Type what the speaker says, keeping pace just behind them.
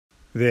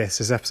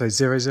This is episode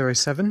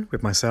 007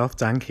 with myself,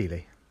 Dan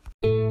Keeley.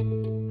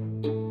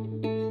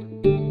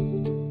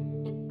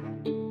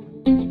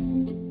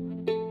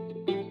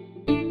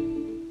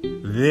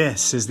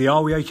 This is the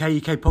Are We OK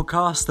UK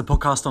podcast, the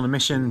podcast on a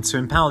mission to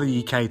empower the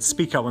UK to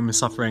speak up when we're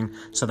suffering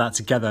so that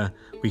together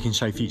we can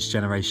show future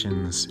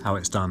generations how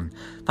it's done.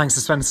 Thanks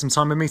for spending some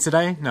time with me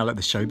today. Now let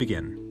the show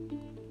begin.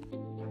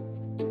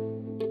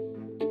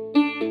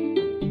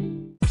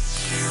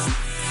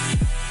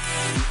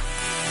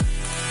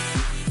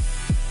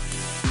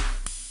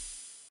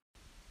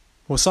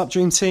 What's up,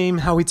 Dream Team?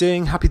 How are we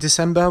doing? Happy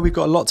December. We've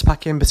got a lot to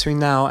pack in between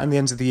now and the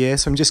end of the year,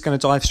 so I'm just going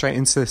to dive straight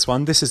into this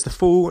one. This is the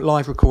full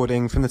live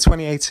recording from the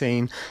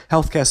 2018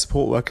 Healthcare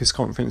Support Workers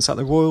Conference at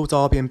the Royal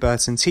Derby and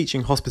Burton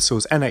Teaching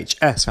Hospitals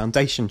NHS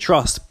Foundation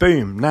Trust.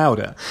 Boom, nailed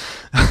it.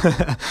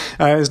 It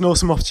was an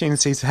awesome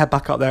opportunity to head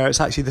back up there.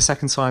 It's actually the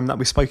second time that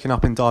we've spoken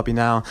up in Derby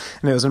now,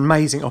 and it was an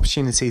amazing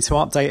opportunity to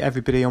update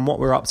everybody on what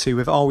we're up to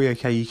with Are We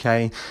OK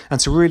UK, and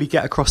to really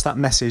get across that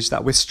message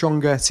that we're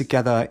stronger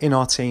together in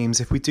our teams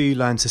if we do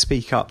learn to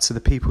speak up to the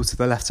people to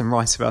the left and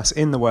right of us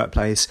in the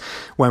workplace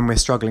when we're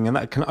struggling, and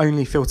that can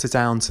only filter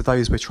down to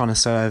those we're trying to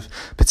serve,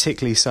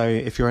 particularly so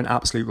if you're an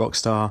absolute rock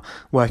star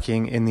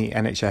working in the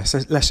NHS. So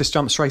let's just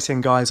jump straight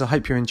in, guys. I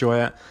hope you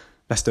enjoy it.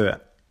 Let's do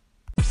it.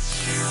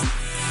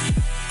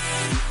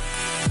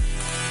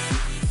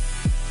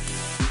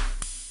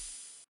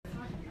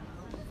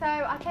 So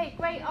I take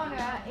great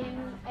honour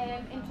in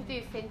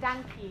introducing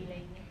Dan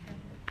Keeley.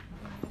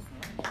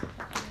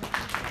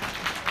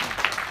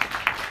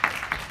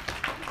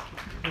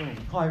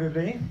 Hi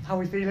everybody, how are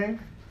we feeling?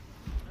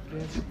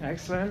 Good,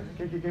 excellent,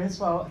 good.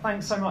 Well,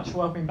 thanks so much for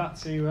welcoming back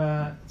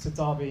to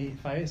Derby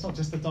Faye. It's not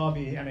just the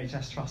Derby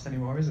NHS Trust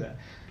anymore, is it?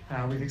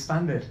 We've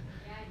expanded.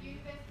 Yeah,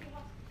 University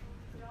Hospital,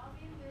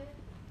 Derby and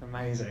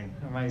Burton.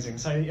 Amazing.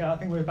 So yeah, I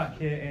think we're back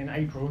here in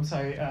April, so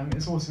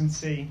it's awesome to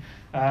see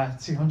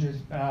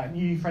 200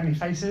 new friendly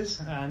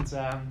faces, and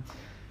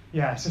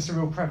yeah, it's just a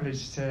real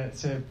privilege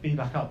to be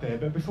back up here.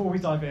 But before we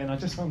dive in, I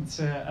just want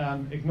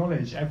to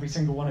acknowledge every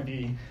single one of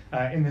you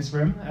in this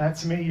room.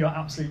 To me, you're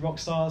absolute rock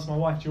stars. My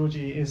wife,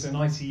 Georgie, is an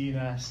ITU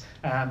nurse.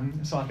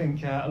 So I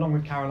think, along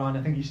with Caroline,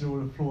 I think you should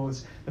all applaud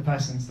the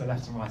person to the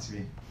left and right of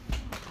you.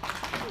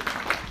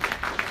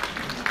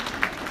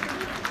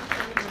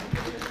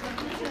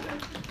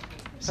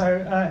 So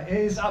it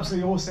is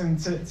absolutely awesome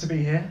to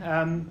be here.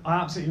 I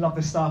absolutely love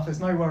this stuff.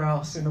 There's nowhere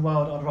else in the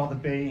world I'd rather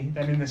be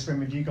than in this room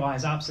with you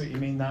guys. I absolutely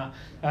mean that.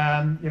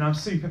 I'm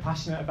super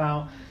passionate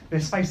about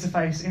this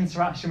face-to-face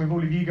interaction with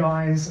all of you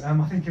guys.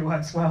 I think it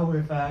works well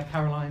with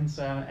Caroline's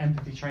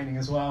empathy training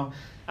as well.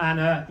 And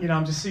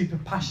I'm just super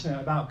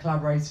passionate about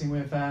collaborating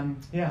with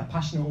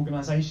passionate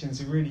organisations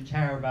who really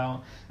care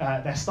about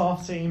their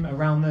staff team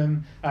around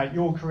them,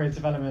 your career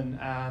development,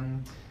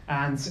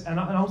 and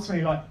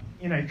ultimately,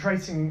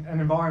 creating an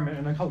environment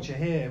and a culture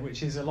here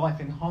which is a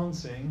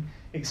life-enhancing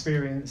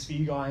experience for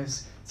you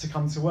guys to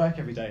come to work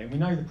every day. And we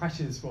know the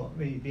pressures what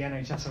the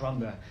NHS are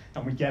under,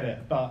 and we get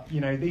it. But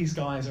these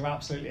guys are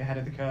absolutely ahead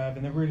of the curve,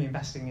 and they're really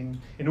investing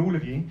in all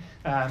of you,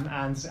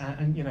 and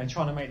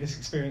trying to make this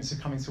experience of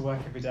coming to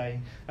work every day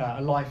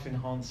a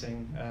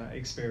life-enhancing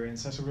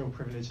experience. That's a real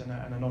privilege and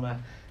an honour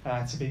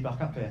to be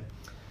back up here.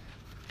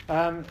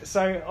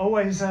 So I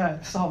always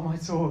start my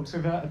talks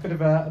with a bit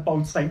of a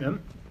bold statement,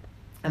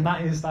 and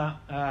that is that,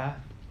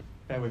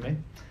 bear with me,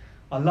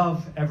 I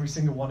love every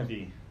single one of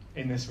you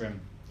in this room.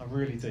 I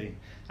really do.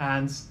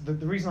 And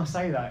the reason I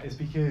say that is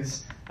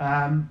because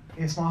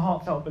it's my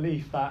heartfelt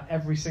belief that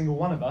every single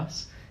one of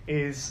us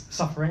is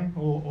suffering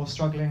or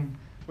struggling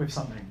with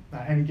something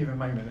at any given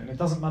moment. And it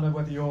doesn't matter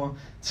whether you're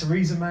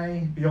Theresa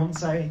May,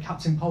 Beyonce,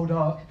 Captain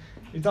Poldark.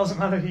 It doesn't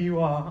matter who you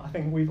are. I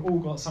think we've all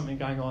got something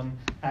going on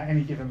at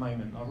any given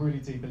moment. I really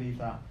do believe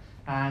that.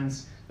 And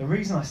the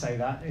reason I say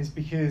that is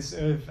because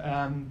of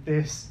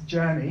this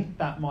journey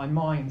that my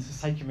mind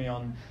has taken me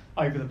on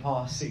over the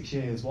past 6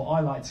 years, what I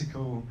like to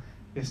call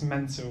this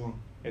mental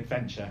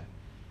adventure.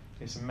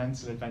 It's a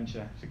mental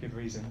adventure for good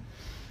reason.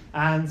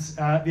 And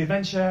the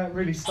adventure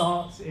really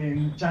starts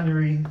in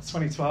January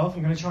 2012.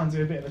 I'm going to try and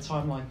do a bit of a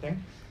timeline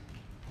thing.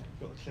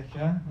 Got a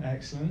clicker,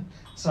 excellent.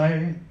 So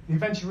the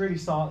adventure really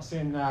starts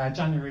in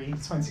January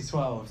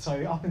 2012.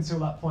 So up until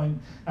that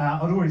point,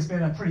 I'd always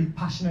been a pretty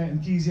passionate,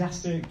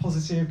 enthusiastic,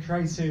 positive,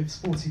 creative,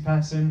 sporty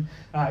person.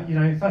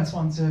 First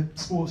one to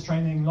sports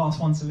training, last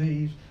one to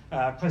leave,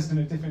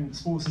 president of different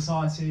sports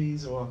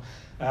societies, or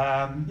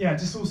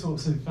just all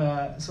sorts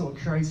of sort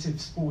of creative,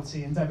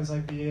 sporty endeavours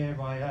over the year.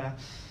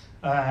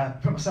 I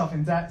put myself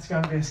in debt to go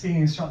and be a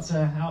skiing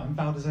instructor out in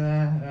Val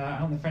d'Isère,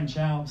 out in the French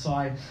Alps.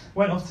 I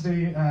went off to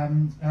do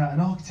an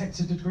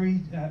architecture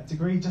degree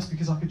just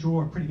because I could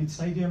draw a pretty good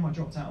stadium. I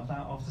dropped out of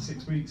that after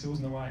 6 weeks. It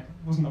wasn't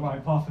the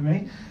right path for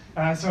me.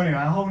 So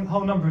anyway, a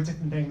whole number of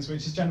different things,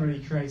 which is generally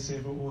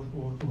creative or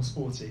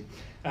sporty.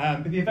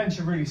 But the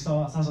adventure really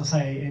starts, as I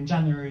say, in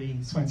January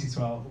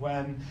 2012,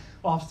 when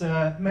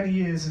after many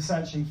years of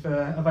searching for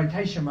a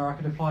vocation where I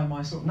could apply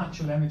my sort of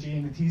natural energy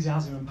and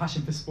enthusiasm and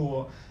passion for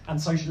sport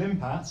and social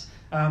impact,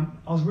 I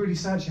was really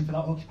searching for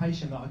that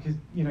occupation that I could,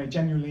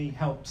 genuinely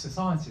help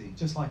society,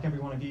 just like every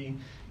one of you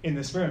in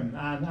this room.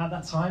 And at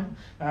that time,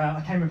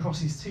 I came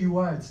across these two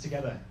words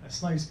together: a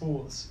snow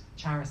sports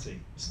charity.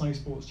 A snow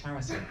sports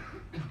charity.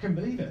 I couldn't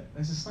believe it.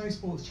 There's a snow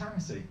sports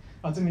charity.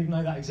 I didn't even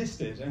know that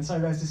existed. And so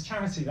there's this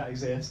charity that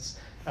exists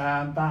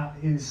that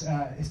is,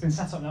 it's been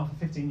set up now for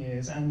 15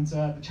 years, and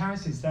the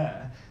charity is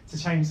there to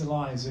change the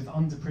lives of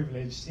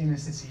underprivileged inner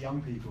city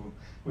young people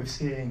with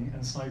skiing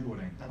and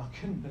snowboarding. And I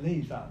couldn't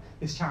believe that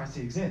this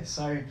charity exists.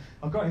 So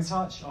I got in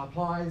touch, I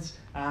applied,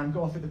 and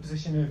got offered the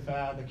position of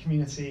the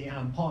community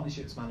and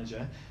partnerships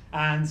manager.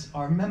 And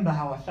I remember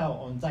how I felt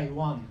on day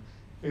one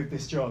with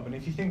this job. And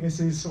if you think this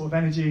is sort of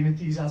energy and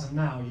enthusiasm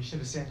now, you should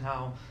have seen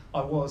how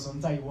I was on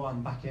day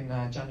one back in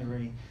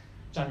January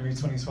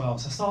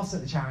 2012. So I started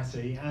at the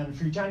charity, and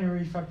through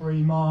January,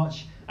 February,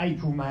 March,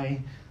 April,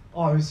 May,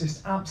 I was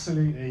just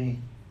absolutely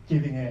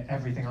giving it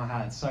everything I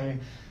had. So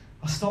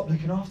I stopped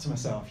looking after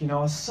myself. I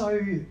was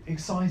so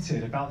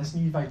excited about this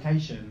new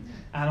vocation,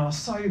 and I was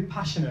so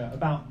passionate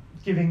about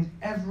giving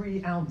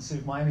every ounce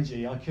of my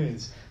energy I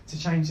could to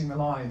changing the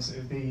lives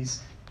of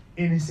these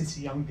inner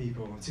city young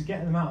people, to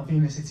get them out of the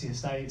inner city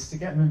estates, to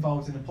get them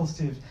involved in a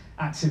positive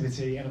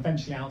activity, and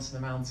eventually out to the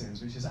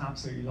mountains, which is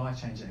absolutely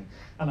life-changing.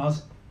 And I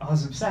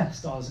was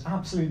obsessed. I was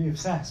absolutely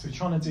obsessed with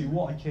trying to do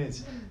what I could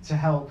to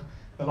help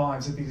the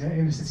lives of these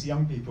inner city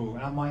young people,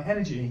 and my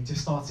energy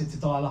just started to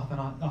dial up and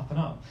up and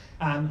up,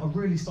 and I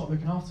really stopped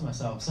looking after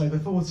myself. So the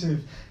thought of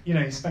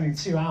spending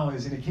 2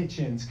 hours in a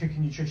kitchen to cook a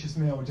nutritious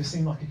meal just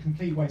seemed like a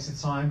complete waste of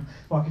time,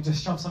 where I could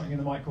just shove something in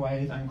the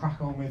microwave and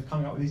crack on with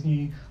coming up with these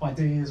new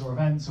ideas or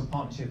events or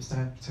partnerships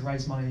to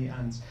raise money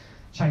and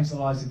change the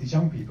lives of these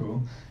young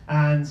people.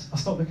 And I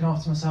stopped looking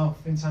after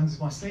myself in terms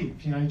of my sleep.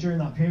 During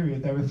that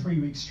period there were 3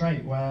 weeks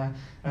straight where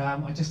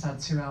I just had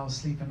 2 hours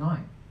sleep a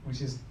night,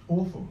 which is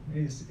awful.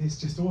 It's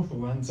just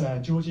awful.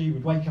 And Georgie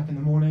would wake up in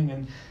the morning,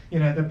 and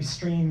there'd be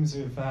streams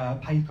of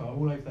paper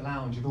all over the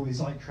lounge with all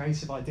these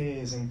creative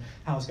ideas and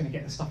how I was going to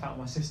get the stuff out of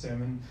my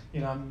system.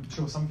 And I'm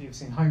sure some of you have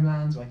seen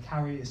Homeland, where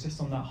Carrie is just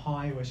on that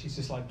high where she's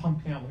just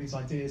pumping out all these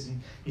ideas, and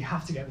you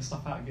have to get the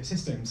stuff out of your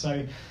system.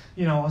 So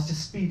I was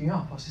just speeding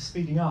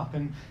up,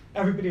 and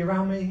everybody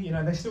around me,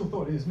 they still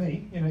thought it was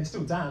me. It's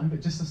still Dan,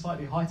 but just a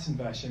slightly heightened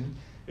version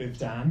of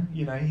Dan.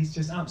 He's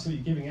just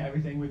absolutely giving it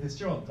everything with his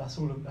job. That's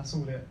all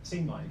it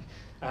seemed like.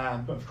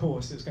 But of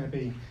course, it was going to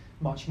be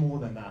much more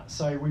than that.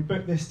 So we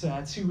booked this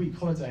 2-week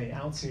holiday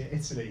out to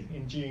Italy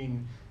in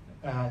June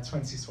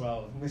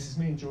 2012. And this is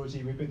me and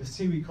Georgie. We booked this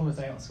 2-week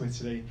holiday out to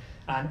Italy,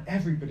 and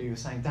everybody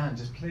was saying, Dan,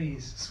 just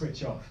please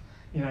switch off.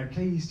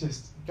 Please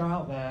just go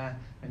out there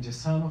and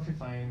just turn off your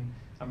phone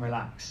and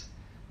relax.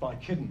 But I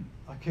couldn't.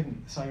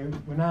 So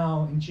we're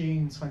now in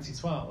June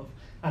 2012,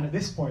 and at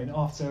this point,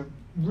 after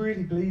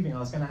really believing I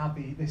was going to have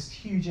this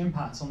huge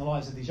impact on the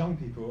lives of these young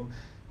people,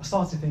 I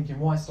started thinking,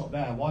 why stop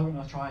there? Why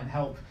wouldn't I try and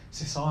help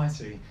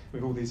society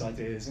with all these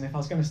ideas? And if I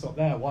was going to stop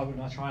there, why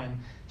wouldn't I try and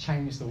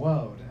change the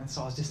world? And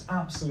so I was just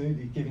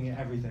absolutely giving it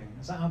everything.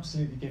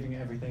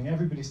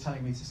 Everybody's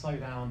telling me to slow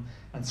down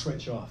and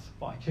switch off,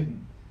 but I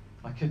couldn't.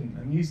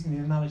 And using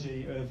the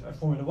analogy of a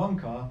Formula One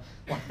car,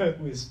 my foot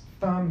was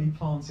firmly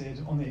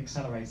planted on the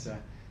accelerator,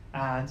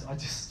 and I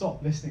just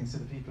stopped listening to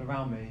the people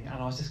around me, and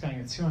I was just going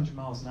at 200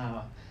 miles an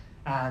hour,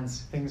 and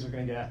things were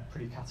going to get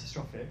pretty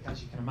catastrophic,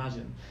 as you can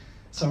imagine.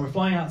 So we're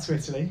flying out to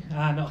Italy,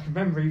 and I can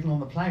remember even on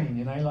the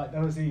plane,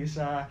 there was these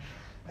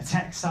a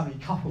tech-savvy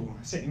couple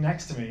sitting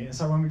next to me. And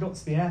so when we got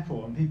to the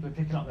airport and people are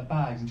picking up their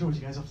bags, and Georgie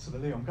goes off to the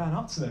loo, I'm going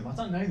up to them. I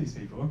don't know these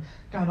people.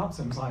 Going up to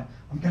them, it's like,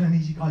 I'm going to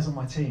need you guys on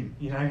my team.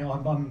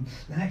 I'm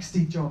the next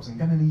Steve Jobs. I'm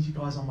going to need you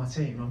guys on my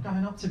team. And I'm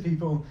going up to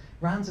people,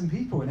 random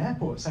people in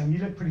airports, saying, you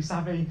look pretty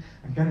savvy.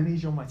 I'm going to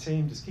need you on my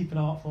team. Just keep an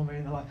eye out for me.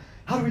 And they're like,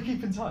 how do we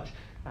keep in touch?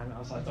 And I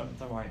was like,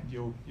 don't worry,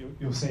 you'll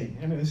see.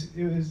 And it was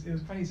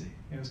crazy.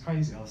 It was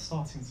crazy. I was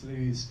starting to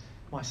lose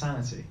my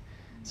sanity.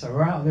 So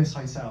we're out of this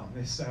hotel,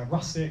 this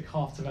rustic,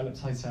 half-developed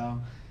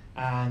hotel,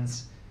 and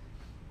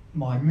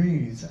my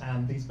mood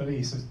and these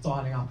beliefs was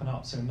dialing up and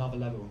up to another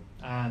level.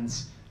 And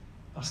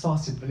I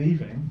started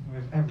believing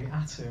with every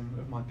atom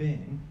of my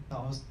being that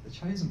I was the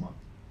chosen one.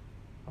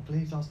 I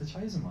believed I was the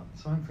chosen one.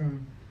 So I went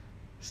from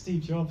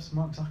Steve Jobs,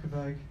 Mark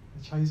Zuckerberg,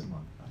 the chosen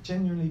one. I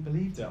genuinely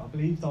believed it. I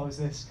believed I was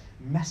this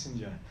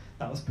messenger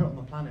that was put on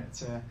the planet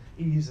to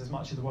ease as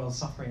much of the world's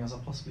suffering as I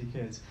possibly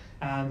could.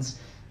 And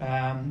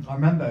I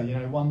remember,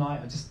 one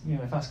night,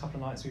 first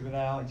couple of nights we were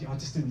there, I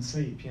just didn't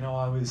sleep.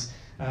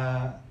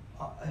 I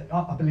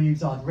I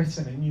believed I'd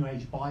written a New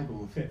Age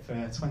Bible fit for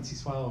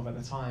 2012 at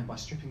the time by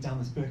stripping down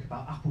this book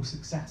about Apple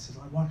success. It's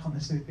like, why can't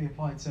this be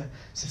applied to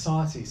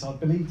society? So I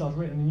believed I'd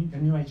written a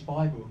New Age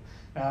Bible.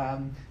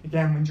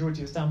 Again, when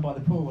Georgie was down by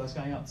the pool, I was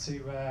going up to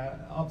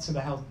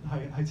the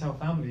hotel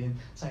family and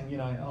saying, you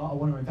know, I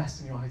want to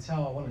invest in your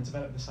hotel, I want to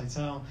develop this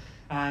hotel.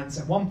 And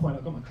at one point,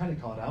 I got my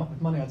credit card out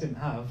with money I didn't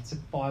have to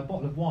buy a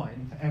bottle of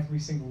wine for every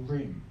single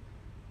room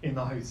in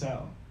the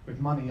hotel with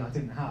money I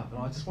didn't have,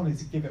 and I just wanted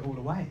to give it all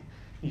away.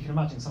 You can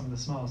imagine some of the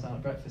smiles down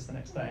at breakfast the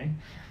next day.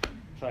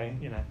 So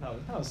you know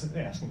that was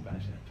a small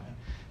benefit.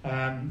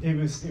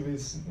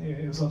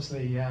 It was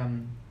obviously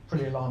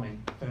pretty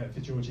alarming for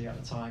Georgie at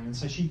the time, and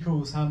so she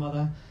calls her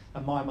mother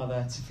and my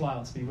mother to fly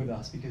out to be with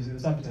us because it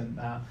was evident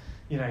that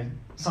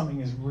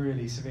something is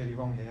really severely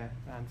wrong here,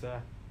 and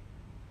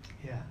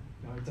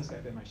it does get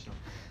a bit emotional.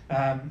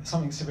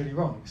 Something's severely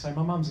wrong. So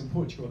my mum's in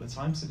Portugal at the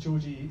time, so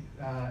Georgie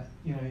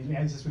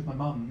liaises with my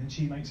mum, and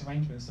she makes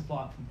arrangements to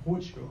fly up from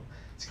Portugal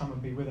to come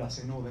and be with us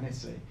in northern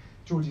Italy.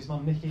 Georgie's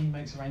mum, Nikki,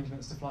 makes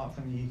arrangements to fly up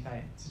from the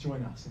UK to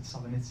join us in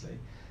southern Italy.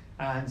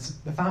 And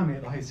the family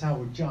at the hotel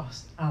were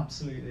just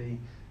absolutely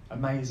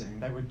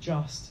amazing. They were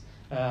just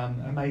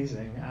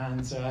amazing.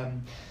 And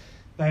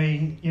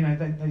they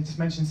just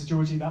mentioned to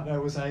Georgie that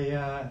there was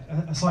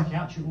a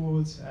psychiatric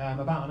ward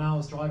about an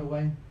hour's drive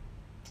away.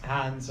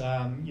 And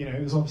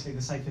it was obviously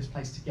the safest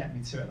place to get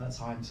me to at that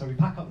time. So we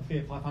pack up the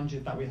Fiat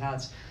 500 that we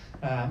had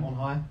on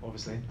hire.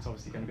 Obviously, it's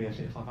obviously going to be a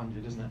Fiat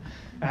 500, isn't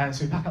it?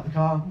 So we pack up the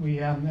car.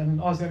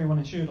 And I was the only one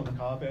insured on the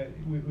car, but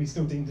we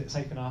still deemed it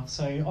safe enough.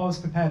 So I was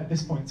prepared at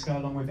this point to go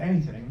along with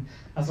anything,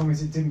 as long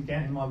as it didn't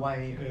get in my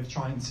way of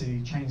trying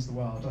to change the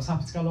world. I was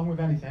happy to go along with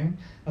anything,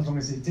 as long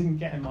as it didn't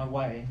get in my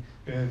way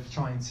of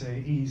trying to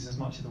ease as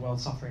much of the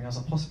world's suffering as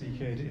I possibly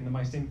could in the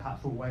most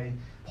impactful way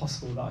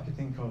possible that I could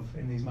think of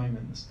in these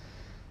moments.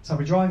 So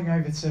we're driving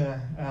over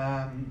to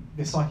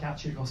this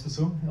psychiatric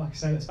hospital. Like I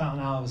said, it's about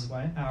an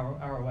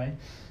hour away.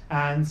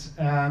 And,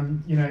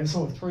 it's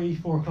sort of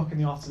 3-4 o'clock in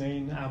the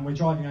afternoon, and we're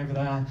driving over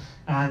there.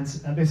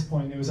 And at this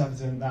point, it was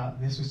evident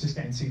that this was just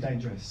getting too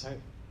dangerous. So,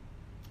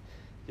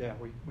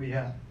 we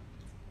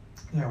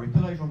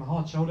pull over on the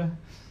hard shoulder,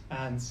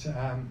 and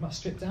I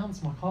stripped down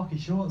to my khaki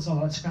shorts.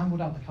 I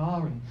scrambled out the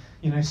car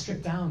and,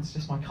 stripped down to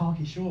just my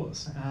khaki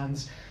shorts.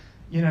 And,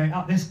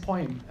 at this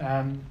point,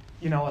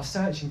 I was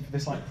searching for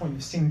this point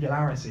of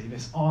singularity,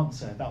 this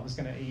answer that was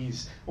going to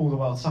ease all the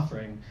world's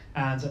suffering.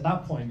 And at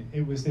that point,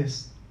 it was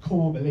this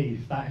core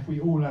belief that if we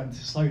all learn to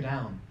slow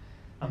down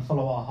and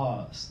follow our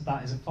hearts,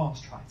 that is a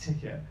fast track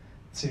ticket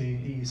to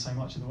ease so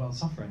much of the world's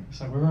suffering.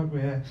 So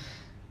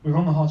we're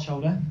on the hard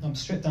shoulder. I'm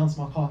stripped down to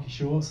my khaki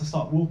shorts. I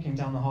start walking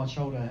down the hard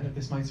shoulder of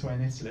this motorway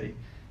in Italy,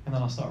 and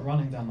then I start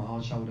running down the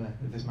hard shoulder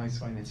of this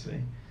motorway in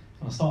Italy.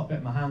 And I start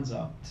putting my hands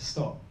up to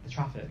stop the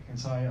traffic. And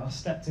so I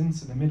stepped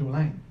into the middle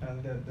lane,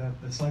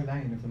 the slow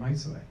lane of the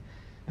motorway,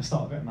 and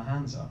started putting my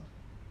hands up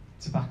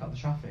to back up the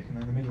traffic, and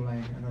then the middle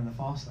lane, and then the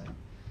fast lane.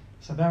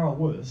 So there I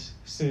was,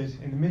 stood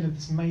in the middle of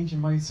this major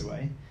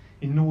motorway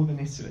in northern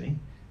Italy,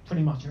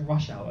 pretty much at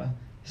rush hour,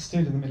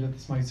 stood in the middle of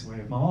this motorway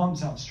with my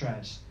arms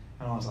outstretched,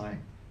 and I was like,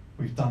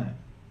 we've done it.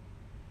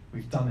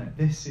 We've done it.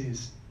 This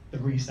is the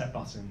reset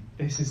button.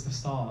 This is the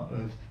start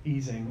of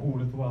easing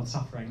all of the world's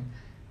suffering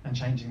and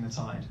changing the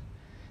tide.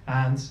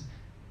 And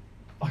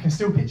I can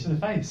still picture the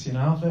face,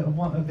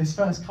 of this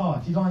first car.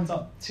 If you lined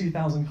up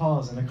 2,000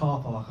 cars in a car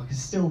park, I can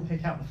still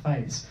pick out the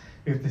face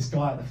with this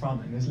guy at the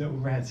front in his little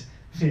red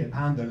Fiat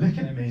Panda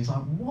looking at me. He's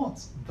like, what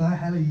the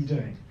hell are you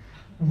doing?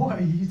 What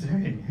are you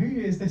doing?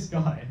 Who is this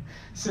guy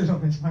sitting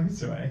on this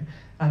motorway?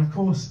 And of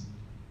course,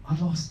 I'd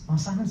lost my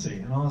sanity.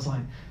 And I was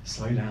like,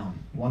 slow down,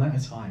 one at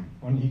a time.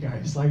 Why don't you go?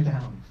 Slow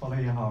down, follow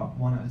your heart,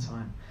 one at a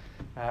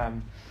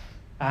time.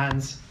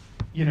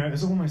 It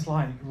was almost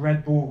like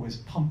Red Bull was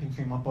pumping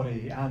through my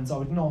body, and I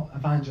would not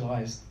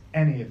evangelise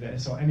any of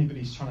this or anybody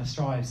who's trying to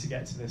strive to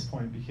get to this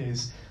point,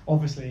 because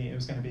obviously it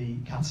was going to be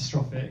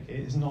catastrophic. It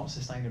is not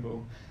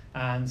sustainable,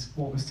 and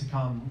what was to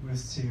come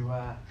was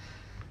to,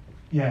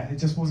 it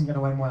just wasn't going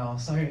to end well.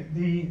 So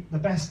the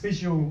best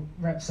visual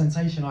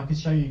representation I could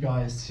show you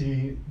guys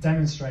to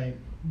demonstrate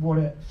what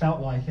it felt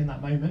like in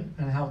that moment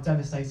and how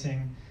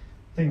devastating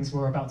things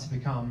were about to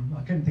become,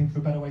 I couldn't think of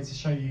a better way to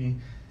show you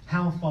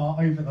how far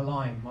over the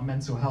line my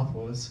mental health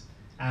was,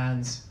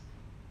 and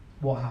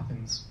what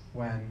happens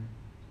when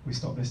we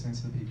stop listening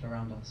to the people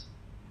around us.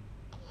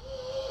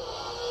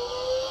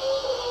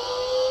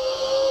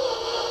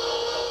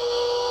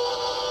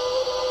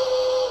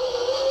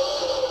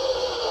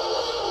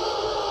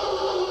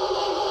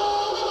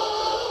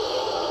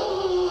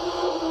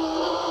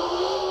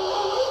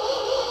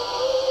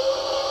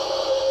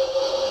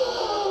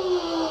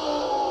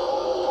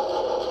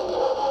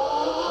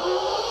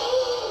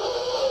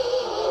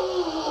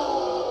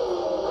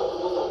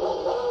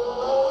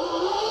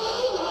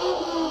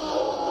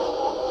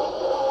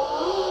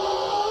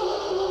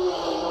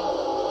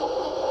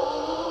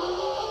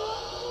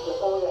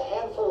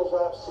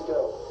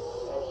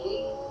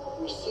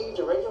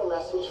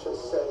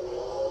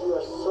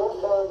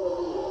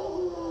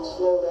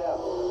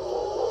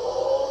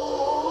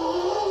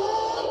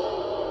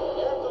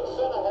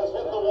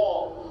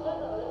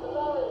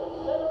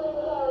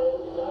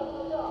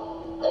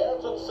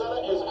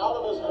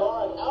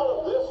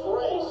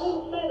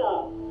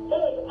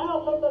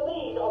 out of the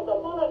lead of the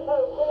Monaco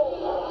Grand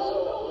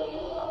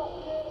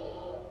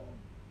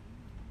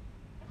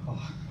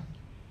Oh,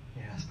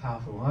 yeah, it's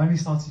powerful. I only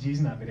started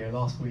using that video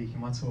last week in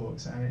my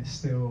talks, and it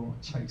still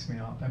chokes me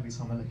up every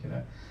time I look at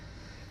it.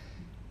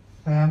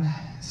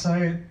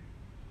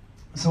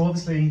 So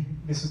obviously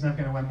this was never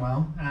going to end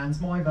well, and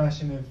my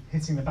version of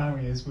hitting the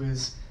barriers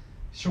was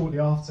shortly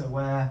after,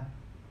 where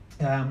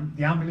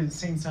the ambulance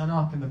team turned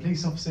up and the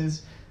police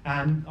officers,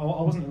 and I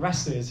wasn't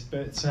arrested,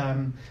 but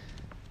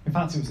in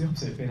fact it was the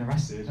opposite of being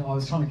arrested. I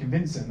was trying to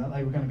convince them that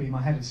they were going to be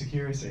my head of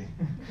security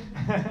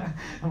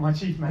and my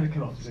chief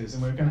medical officers,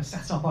 and we were going to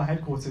set up our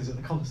headquarters at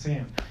the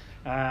Colosseum.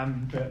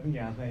 But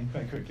yeah,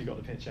 they quickly got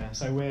the picture.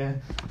 So we're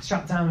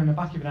strapped down in the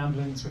back of an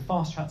ambulance, we're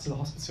fast tracked to the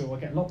hospital, I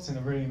get locked in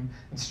a room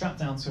and strapped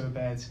down to a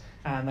bed,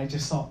 and they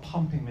just start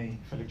pumping me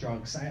full of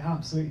drugs. They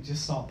absolutely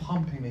just start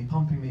pumping me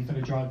full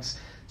of drugs,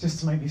 just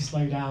to make me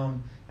slow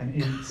down and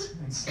eat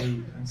and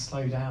sleep, and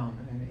slow down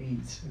and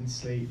eat and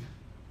sleep,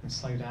 and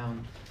slow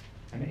down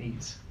and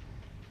eat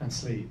and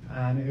sleep.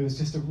 And it was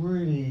just a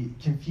really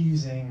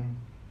confusing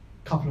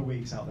couple of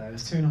weeks out there. It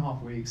was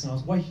 2.5 weeks, and I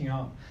was waking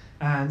up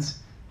and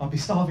I'd be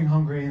starving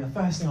hungry, and the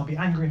first thing, I'd be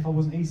angry if I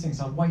wasn't eating,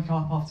 so I'd wake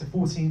up after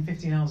 14,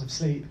 15 hours of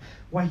sleep,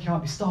 wake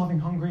up, be starving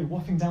hungry,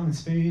 wafting down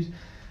this food,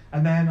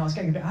 and then I was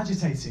getting a bit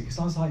agitated, because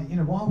I was like,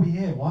 why are we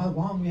here? Why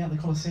aren't we at the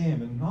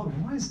Colosseum? And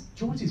why is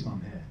Georgie's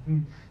mum here?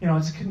 And I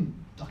just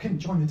couldn't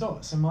join the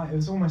dots, and it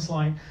was almost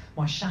like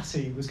my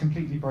chassis was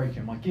completely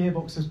broken, my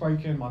gearbox was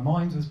broken, my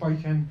mind was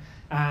broken,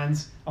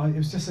 and it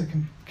was just a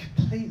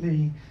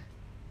completely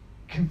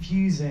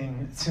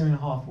confusing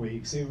 2.5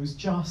 weeks. It was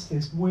just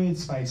this weird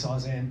space I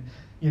was in.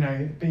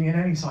 Being in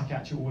any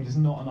psychiatric ward is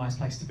not a nice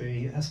place to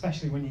be,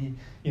 especially when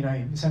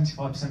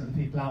 75% of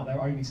the people out there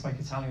only spoke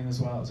Italian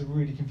as well. It was a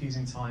really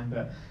confusing time,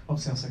 but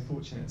obviously I was so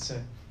fortunate to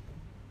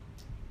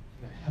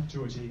have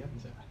Georgie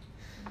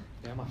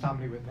and my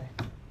family with me.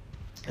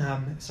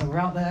 So we're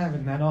out there,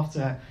 and then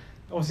after,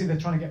 obviously they're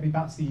trying to get me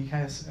back to the UK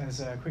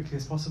as quickly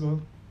as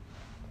possible.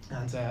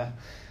 And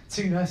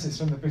 2 nurses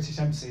from the British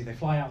Embassy, they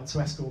fly out to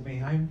escort me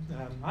home.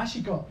 I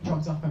actually got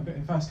drugged up and put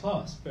in first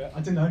class, but I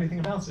didn't know anything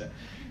about it.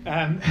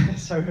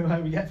 So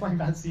we get flown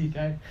back to the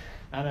UK,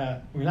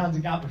 and we land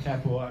at Gatwick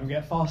Airport, and we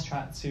get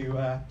fast-tracked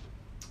to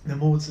the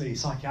Maudsley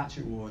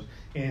Psychiatric Ward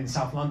in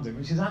South London,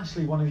 which is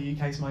actually one of the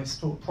UK's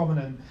most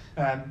prominent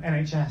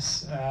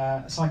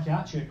NHS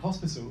psychiatric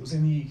hospitals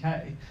in the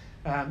UK.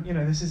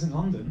 This isn't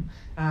London,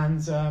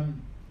 and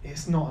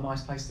it's not a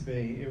nice place to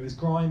be. It was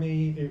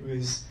grimy, it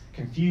was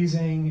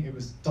confusing, it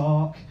was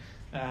dark,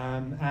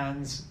 and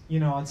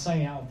I'd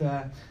say out of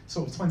the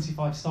sort of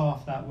 25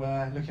 staff that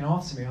were looking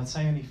after me, I'd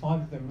say only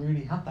 5 of them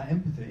really had that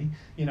empathy,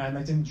 and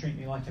they didn't treat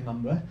me like a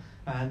number,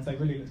 and they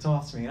really looked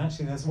after me. And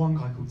actually there's one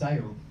guy called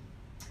Dale.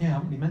 I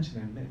haven't really mentioned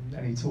him in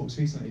any talks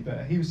recently,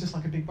 but he was just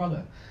like a big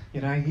brother.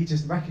 He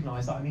just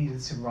recognised that I needed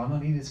to run, I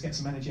needed to get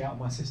some energy out of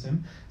my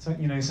system. So,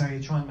 so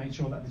he'd try and make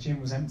sure that the gym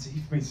was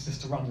empty for me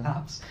to run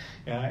laps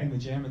in the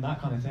gym and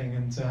that kind of thing.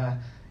 And I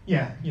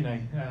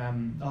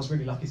was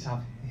really lucky to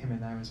have him in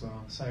there as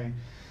well. So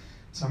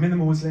I'm in the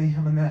Maudsley,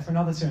 I'm in there for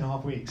another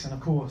 2.5 weeks, and of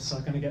course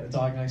I'm going to get the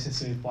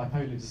diagnosis of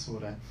bipolar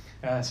disorder.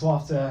 So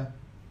after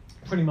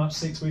pretty much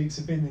 6 weeks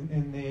of being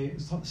in the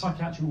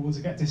psychiatric wards,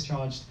 I get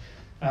discharged.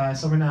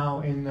 So we're now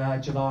in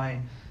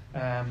July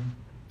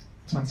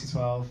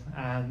 2012,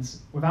 and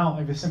without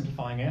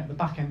oversimplifying it, the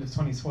back end of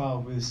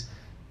 2012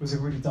 was a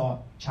really dark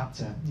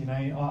chapter.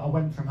 I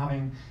went from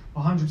having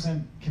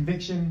 100%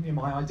 conviction in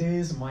my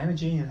ideas and my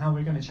energy and how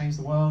we're going to change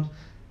the world,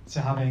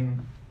 to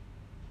having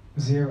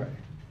 0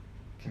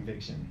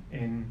 conviction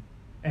in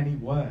any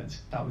word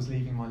that was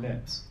leaving my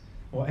lips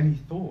or any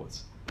thought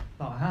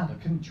that I had. I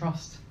couldn't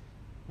trust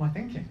my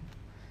thinking,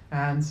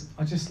 and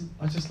I just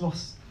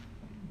lost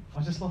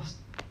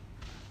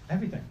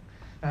everything.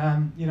 I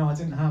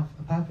didn't have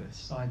a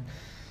purpose.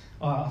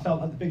 I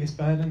felt like the biggest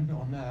burden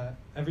on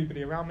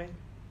everybody around me,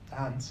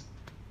 and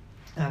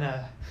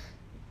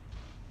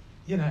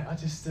it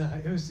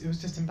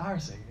was just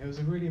embarrassing. It was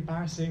a really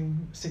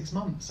embarrassing 6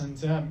 months,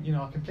 and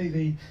I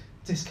completely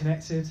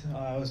disconnected.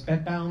 I was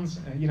bedbound.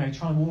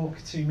 Trying to walk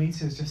 2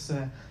 meters just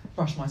to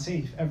brush my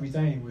teeth every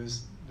day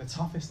was the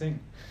toughest thing.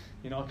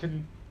 I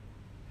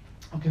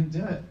couldn't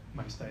do it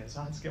most days.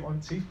 I had to get my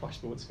toothbrush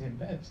brought to me in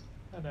bed,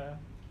 and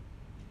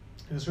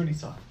it was really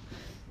tough.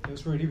 It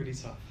was really, really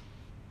tough.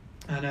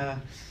 And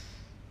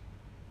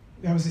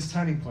there was this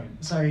turning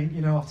point. So,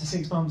 after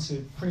 6 months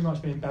of pretty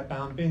much being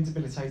bedbound, being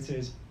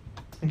debilitated,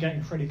 and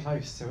getting pretty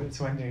close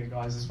to ending it,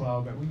 guys, as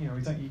well. But you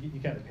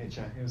get the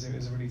picture. It was a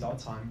really dark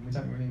time. We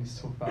don't really need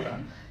to talk about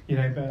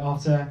that. But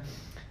after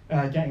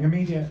getting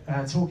immediate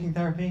talking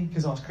therapy,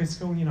 because I was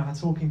critical, I had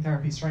talking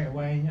therapy straight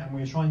away, and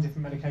we were trying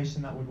different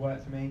medication that would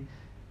work for me,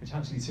 which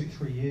actually took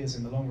 3 years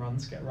in the long run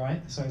to get right.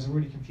 So it was a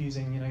really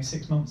confusing,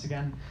 6 months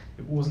again.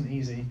 It wasn't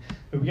easy.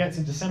 But we get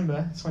to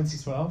December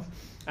 2012,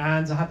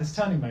 and I had this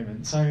turning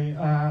moment. So,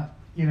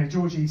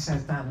 Georgie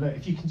says, Dan, look,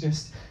 if you can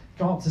just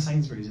go up to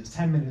Sainsbury's, it's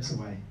 10 minutes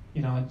away,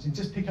 and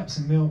just pick up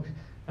some milk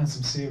and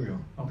some cereal.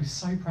 I'll be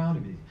so proud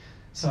of you.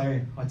 So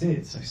I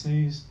did. So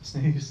snooze,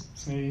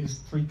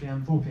 3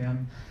 p.m, 4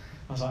 p.m.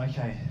 I was like,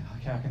 okay,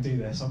 I can do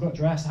this. So I got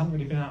dressed, I hadn't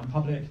really been out in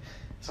public.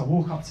 So I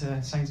walk up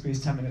to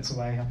Sainsbury's 10 minutes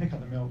away, I pick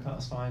up the milk,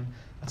 that's fine.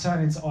 I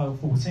turn into aisle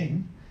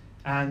 14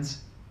 and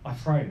I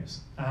froze.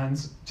 And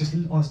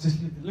I was just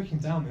looking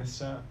down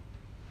this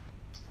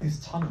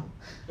tunnel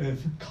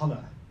of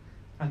colour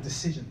and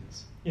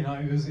decisions. You know,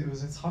 it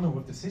was a tunnel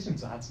of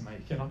decisions I had to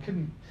make, and I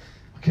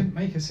couldn't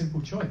make a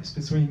simple choice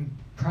between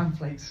bran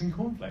flakes and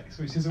cornflakes,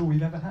 which is all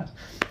we've ever had,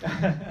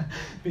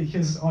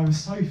 because I was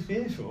so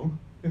fearful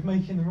of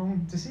making the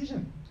wrong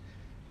decision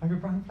over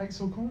bran flakes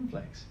or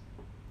cornflakes.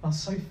 I was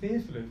so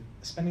fearful of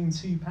spending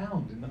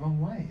 £2 in the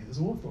wrong way. It was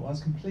awful. I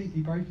was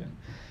completely broken,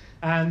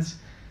 and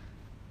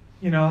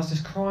you know, I was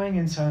just crying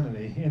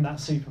internally in that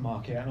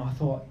supermarket, and I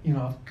thought, you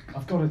know,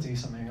 I've got to do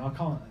something. I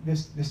can't.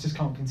 This just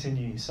can't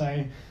continue.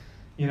 So,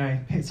 you know,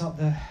 picked up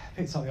the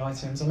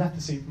items. I left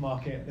the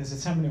supermarket. There's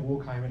a 10-minute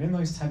walk home, and in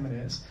those 10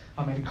 minutes,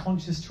 I made a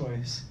conscious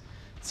choice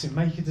to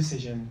make a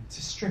decision,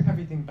 to strip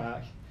everything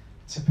back,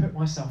 to put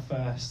myself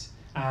first,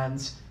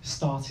 and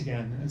start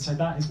again. And so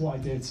that is what I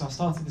did. So I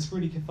started this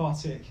really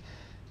cathartic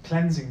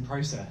cleansing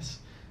process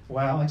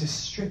where I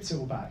just stripped it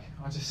all back.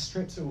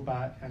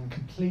 And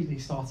completely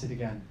started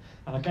again.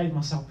 And I gave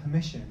myself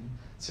permission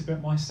to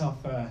put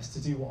myself first,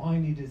 to do what I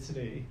needed to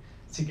do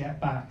to get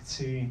back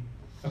to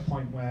a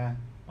point where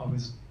I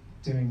was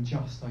doing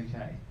just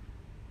okay.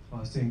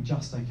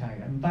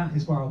 And that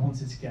is where I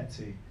wanted to get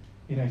to.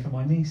 You know, for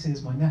my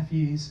nieces, my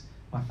nephews,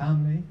 my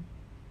family,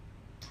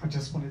 I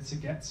just wanted to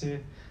get to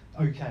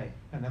okay,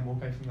 and then we'll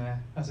go from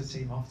there as a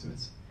team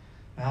afterwards.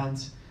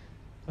 And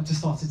I just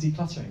started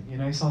decluttering, you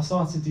know, so I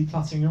started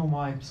decluttering all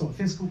my sort of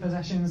physical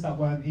possessions that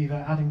weren't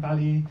either adding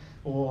value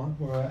or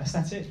were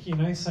aesthetic, you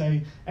know, so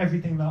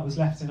everything that was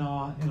left in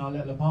our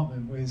little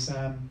apartment was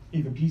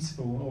either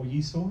beautiful or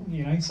useful,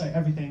 you know, so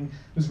everything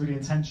was really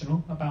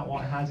intentional about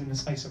what I had in the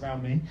space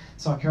around me.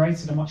 So I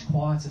created a much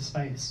quieter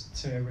space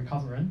to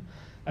recover in.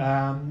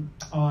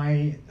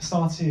 I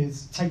started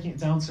taking it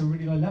down to a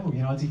really low level.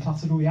 You know, I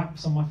decluttered all the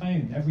apps on my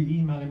phone, every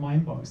email in my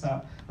inbox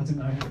that I didn't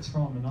know who it's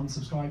from, and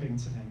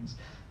unsubscribing to things.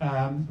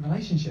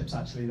 Relationships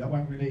actually that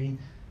weren't really,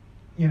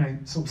 you know,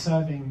 sort of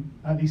serving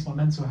at least my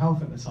mental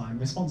health at the time.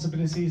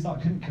 Responsibilities that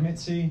I couldn't commit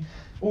to,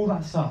 all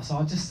that stuff. So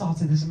I just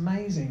started this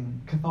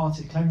amazing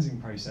cathartic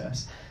cleansing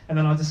process, and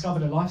then I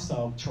discovered a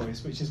lifestyle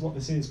choice, which is what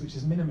this is, which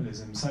is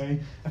minimalism. So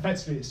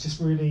effectively, it's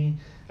just really,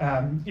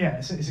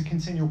 it's a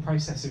continual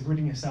process of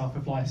ridding yourself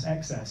of life's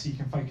excess so you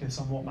can focus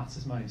on what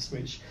matters most,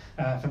 which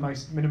for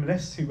most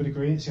minimalists who would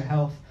agree, it's your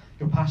health,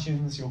 your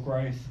passions, your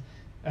growth,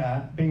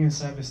 being in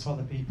service to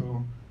other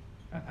people,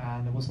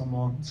 and there was one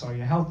more, sorry,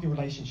 your health, your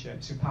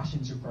relationships, your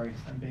passions, your growth,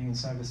 and being in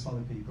service to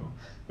other people.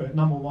 But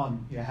number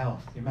one, your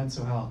health, your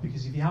mental health,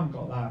 because if you haven't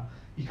got that,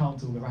 you can't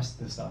do all the rest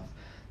of the stuff.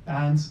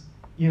 And,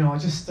 you know, I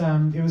just,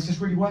 it was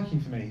just really working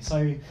for me.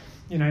 So,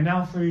 you know,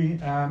 now through,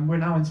 we're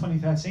now in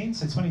 2013,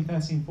 so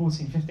 2013,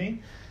 14,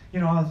 15, you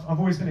know, I've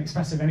always been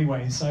expressive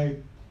anyway, so,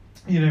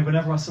 you know,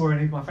 whenever I saw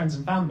any of my friends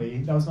and family,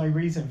 there was no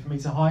reason for me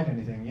to hide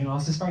anything. You know, I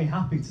was just very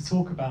happy to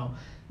talk about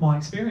my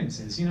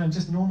experiences, you know, and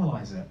just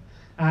normalise it.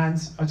 And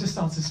I just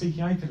started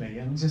speaking openly,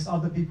 and just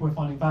other people were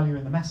finding value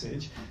in the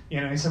message,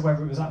 you know, so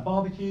whether it was at a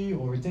barbecue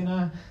or a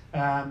dinner,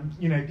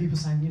 you know, people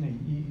saying, you know,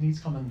 you need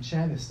to come and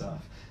share this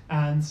stuff.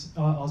 And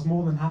I was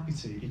more than happy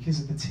to, because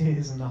of the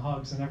tears and the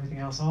hugs and everything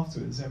else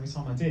afterwards, every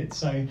time I did.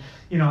 So,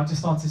 you know, I just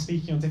started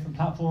speaking on different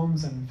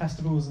platforms and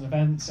festivals and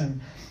events,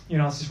 and, you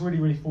know, I was just really,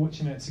 really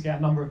fortunate to get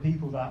a number of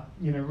people that,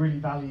 you know, really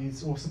valued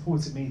or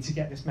supported me to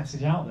get this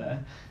message out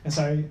there. And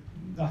so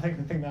I think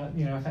the thing that,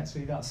 you know,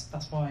 effectively that's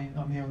why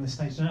I'm here on this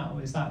stage now,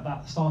 is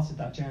that started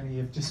that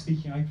journey of just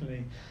speaking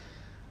openly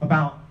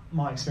about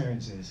my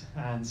experiences,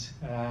 and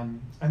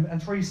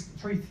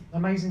three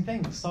amazing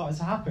things started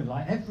to happen.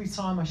 Like every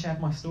time I shared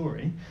my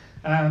story,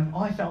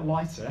 I felt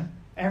lighter.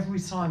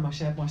 Every time I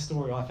shared my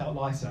story, I felt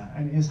lighter,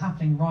 and it is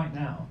happening right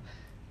now,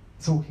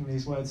 talking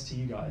these words to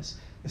you guys.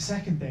 The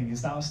second thing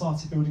is that I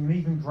started building an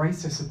even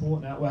greater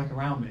support network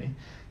around me,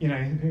 you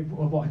know,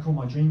 what I call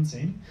my dream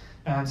team.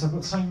 So I've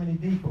got so many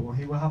people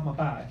who will have my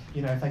back,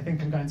 you know, if they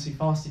think I'm going too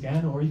fast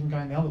again, or even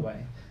going the other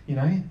way. You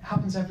know, it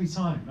happens every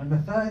time. And the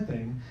third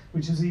thing,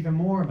 which is even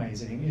more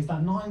amazing, is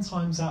that 9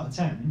 times out of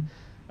 10,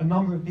 a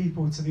number of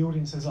people to the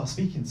audiences I'm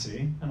speaking to,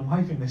 and I'm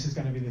hoping this is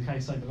going to be the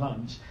case over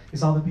lunch,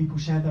 is other people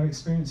share their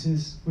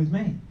experiences with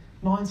me.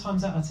 9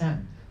 times out of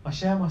 10, I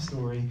share my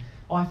story,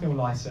 I feel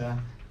lighter,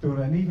 build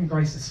an even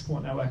greater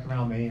support network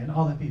around me, and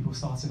other people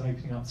started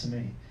opening up to me.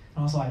 And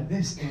I was like,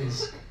 this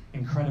is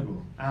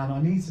incredible, and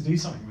I need to do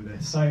something with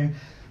this. So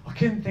I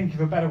couldn't think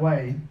of a better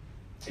way.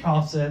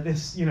 After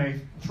this, you know,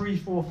 3,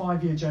 4,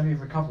 5 year journey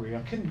of recovery, I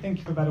couldn't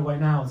think of a better way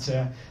now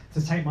to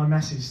take my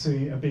message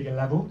to a bigger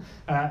level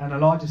and a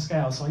larger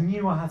scale. So I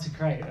knew I had to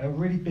create a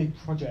really big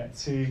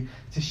project to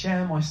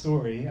share my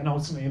story and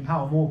ultimately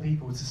empower more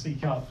people to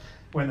speak up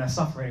when they're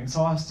suffering.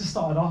 So I just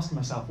started asking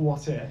myself,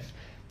 what if?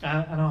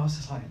 And I was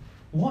just like,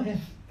 what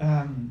if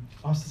I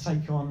was to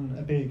take on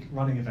a big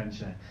running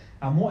adventure?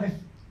 And what if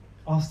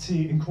I was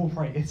to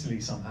incorporate Italy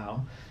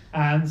somehow?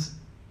 And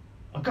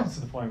I got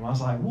to the point where I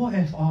was like, what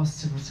if I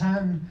was to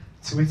return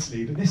to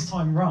Italy, but this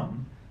time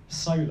run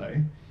solo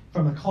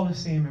from the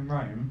Colosseum in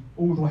Rome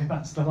all the way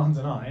back to the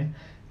London Eye,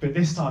 but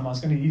this time I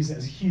was going to use it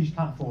as a huge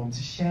platform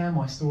to share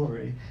my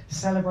story,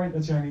 celebrate the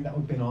journey that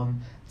we've been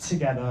on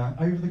together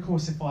over the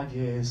course of 5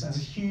 years as a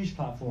huge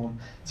platform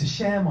to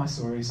share my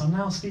story. So I'm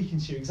now speaking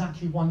to you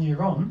exactly 1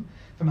 year on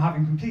from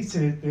having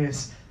completed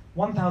this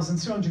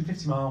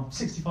 1,250 mile,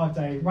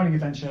 65-day running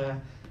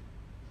adventure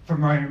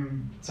from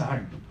Rome to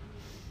home.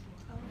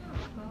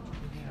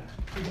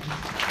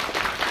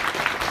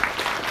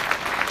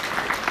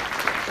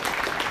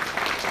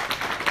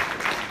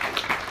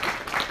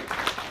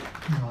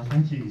 Oh,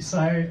 thank you. So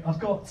I've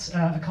got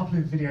a couple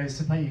of videos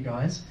to play you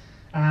guys,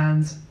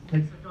 and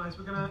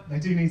they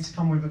do need to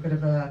come with a bit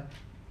of a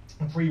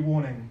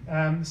pre-warning.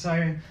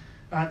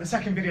 The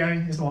second video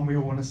is the one we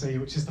all want to see,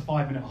 which is the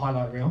 5-minute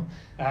highlight reel.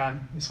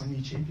 It's on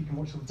YouTube, you can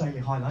watch all the daily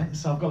highlights.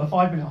 So I've got the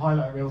 5-minute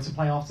highlight reel to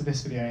play after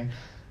this video.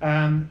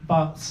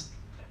 But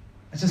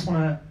I just want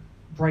to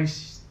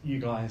brace you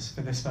guys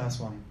for this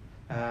first one.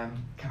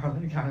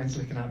 Caroline's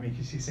looking at me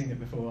because she's seen it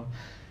before.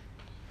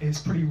 It's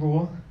pretty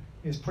raw,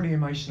 it's pretty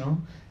emotional,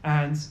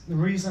 and the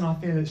reason I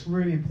feel it's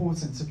really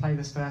important to play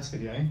this first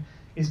video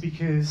is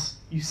because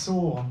you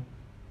saw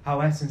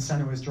how Ayrton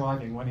Senna was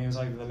driving when he was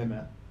over the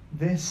limit.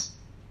 This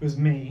was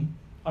me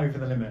over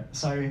the limit.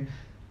 So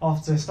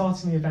after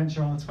starting the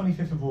adventure on the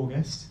 25th of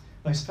August,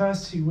 those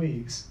first 2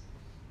 weeks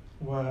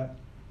were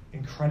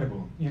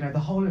incredible. You know, the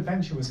whole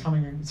adventure was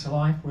coming to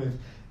life with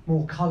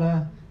more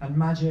colour and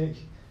magic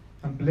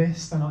and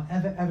bliss than I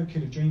ever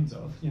could have dreamed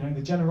of. You know,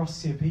 the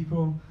generosity of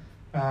people.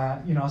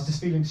 You know, I was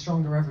just feeling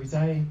stronger every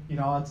day. You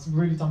know, I'd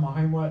really done my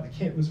homework. The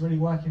kit was really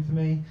working for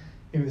me.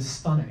 It was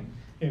stunning.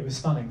 It was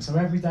stunning. So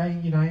every day,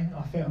 you know,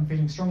 I'm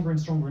feeling stronger and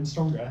stronger and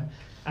stronger.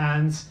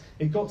 And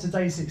it got to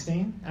day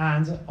 16,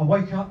 and I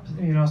woke up.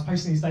 You know, I was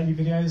posting these daily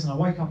videos, and I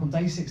woke up on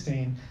day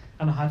 16,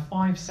 and I had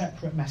 5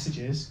 separate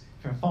messages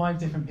from 5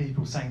 different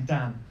people saying,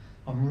 Dan,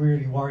 I'm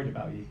really worried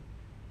about you.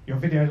 Your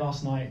video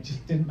last night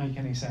just didn't make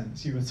any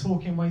sense. You were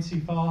talking way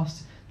too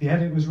fast. The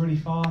edit was really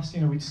fast.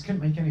 You know, we just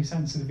couldn't make any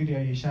sense of the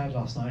video you shared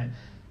last night.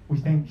 We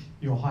think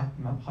you're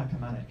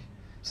hypermanic.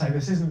 So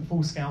this isn't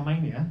full-scale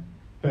mania,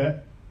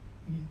 but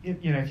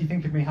you know, if you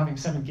think of me having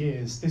 7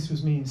 gears, this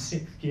was me in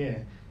 6th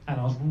gear, and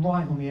I was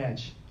right on the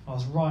edge. I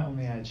was right on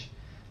the edge.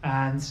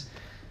 And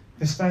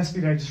this first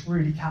video just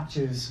really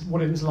captures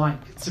what it was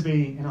like to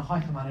be in a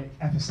hypermanic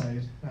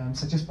episode.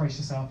 So just brace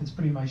yourself, it's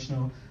pretty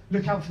emotional.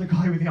 Look out for the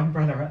guy with the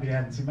umbrella at the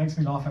end. It makes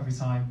me laugh every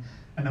time.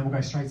 And then we'll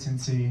go straight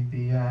into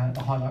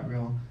the highlight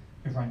reel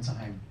of Rome to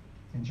Home.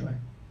 Enjoy.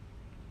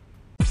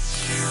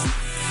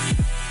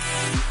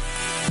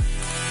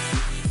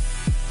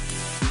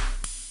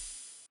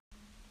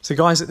 So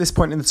guys, at this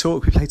point in the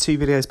talk, we play 2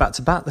 videos back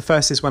to back. The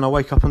first is when I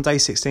woke up on day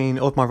 16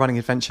 of my running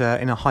adventure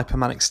in a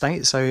hypermanic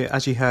state. So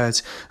as you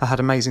heard, I had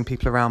amazing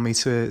people around me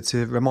to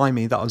remind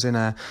me that I was in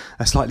a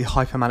slightly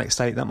hypermanic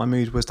state, that my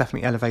mood was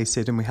definitely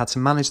elevated, and we had to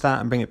manage that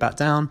and bring it back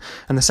down.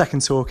 And the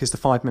second talk is the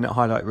 5-minute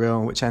highlight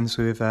reel, which ends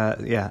with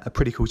a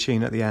pretty cool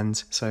tune at the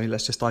end. So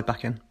let's just dive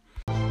back in.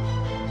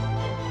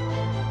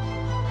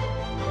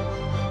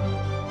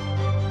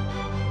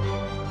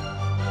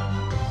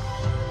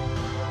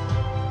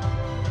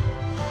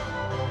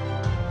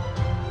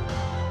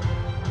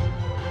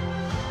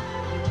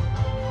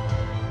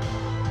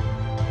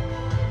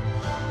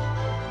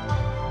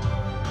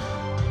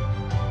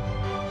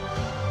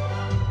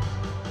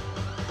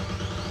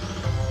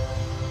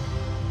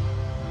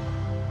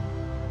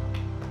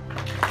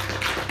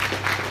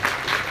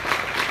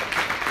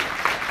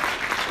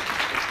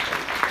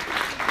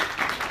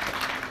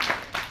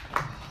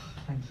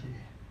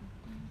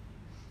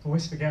 I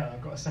always forget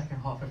I've got a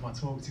second half of my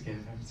talk to give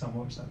every time I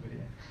watch that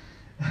video.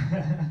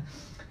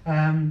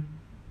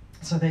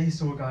 So there you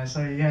saw, guys.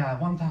 So yeah,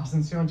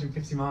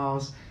 1,250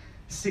 miles,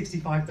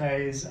 65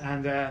 days,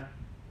 and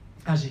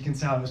as you can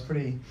tell, it's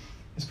pretty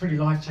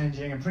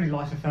life-changing and pretty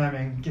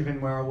life-affirming given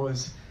where I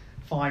was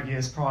 5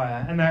 years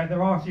prior. And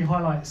there are a few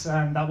highlights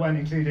that weren't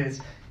included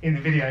in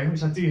the video,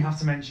 which I do have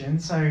to mention.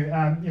 So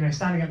you know,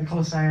 standing at the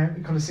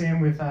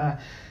Colosseum with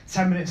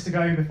 10 minutes to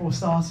go before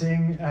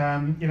starting,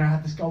 you know,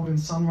 had this golden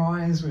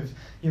sunrise with,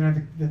 you know,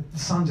 the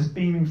sun just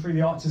beaming through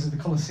the arches of the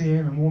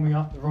Colosseum and warming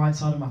up the right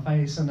side of my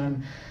face, and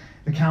then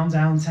the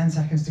countdown, 10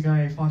 seconds to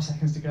go, 5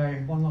 seconds to go,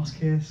 one last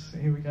kiss,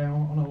 here we go,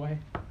 on our way.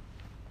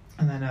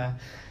 And then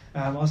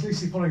I was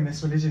loosely following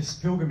this religious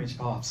pilgrimage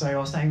path, so I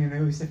was staying in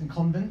all these different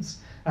convents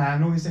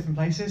and all these different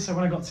places. So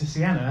when I got to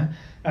Siena,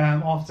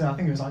 after I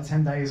think it was like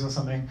 10 days or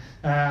something,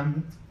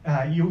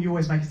 you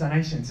always make a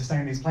donation to stay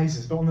in these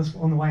places, but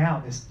on the way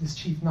out, this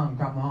chief nun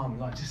grabbed my arm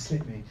and like just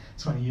slipped me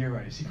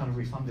 €20. She kind of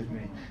refunded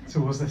me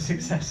towards the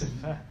success of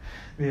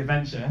the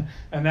adventure.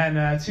 And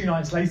then 2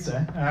 nights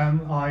later,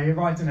 I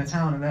arrived in a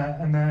town,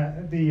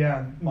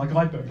 and my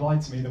guidebook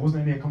lied to me. There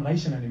wasn't any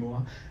accommodation anymore,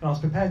 and I was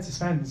prepared to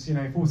spend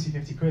 40,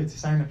 50 quid to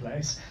stay in a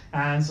place.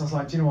 And so I was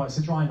like, do you know what? It's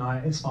a dry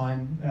night. It's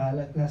fine.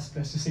 Let's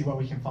just see what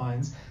we can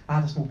find. I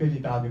had a small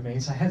bivvy bag with me,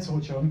 so I head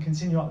towards Chiltern,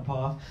 continue up the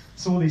path,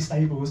 saw these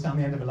stables down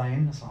the end of a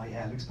lane. I was like,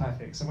 yeah, it looks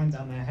perfect. So I went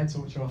down there, head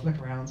torch off, look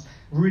around,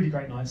 really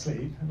great night's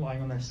sleep,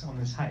 lying on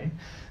this hay,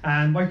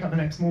 and woke up the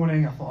next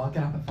morning. I thought I'd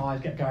get up at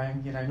 5, get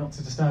going, you know, not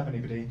to disturb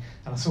anybody.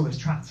 And I saw this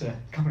tractor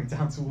coming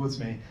down towards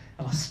me,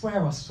 and I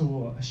swear I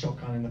saw a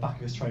shotgun in the back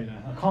of his trailer.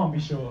 I can't be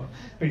sure,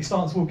 but he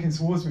starts walking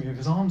towards me with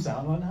his arms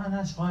out. I'm like, no,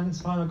 it's fine,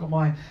 it's fine. I've got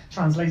my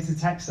translated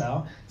text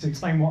out to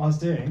explain what I was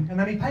doing, and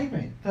then he paid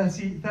me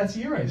 30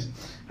 euros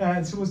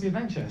towards the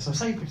adventure. So I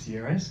saved 50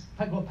 euros,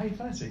 got paid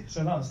 30.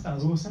 So that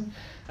was awesome.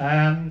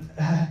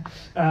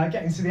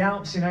 Getting to the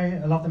Alps, you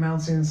know, I love the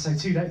mountains. So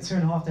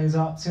 2.5 days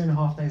up,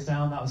 2.5 days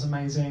down. That was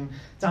amazing.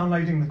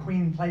 Downloading the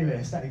Queen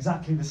playlist at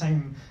exactly the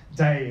same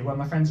day when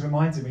my friends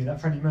reminded me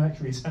that Freddie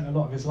Mercury spent a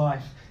lot of his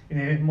life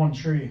in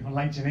Montreux on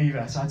Lake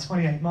Geneva. So I had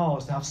 28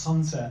 miles to have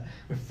sunset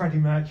with Freddie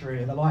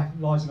Mercury at the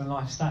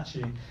larger-than-life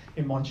statue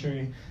in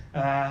Montreux.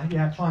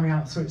 Climbing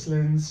out of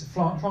Switzerland.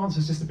 France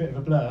was just a bit of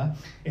a blur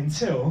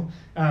until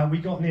we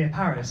got near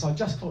Paris. So I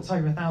just clocked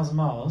over 1,000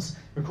 miles,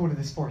 recorded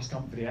this Forrest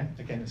Gump video.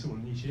 Again, it's all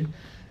on YouTube.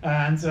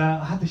 And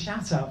I had the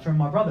shout out from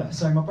my brother.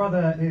 So my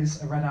brother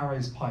is a Red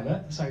Arrows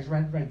pilot, so he's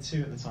Red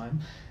 2 at the time.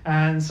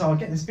 And so I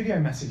get this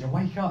video message. I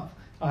wake up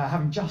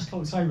having just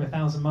clocked over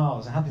 1,000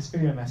 miles. I had this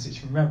video message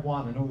from Red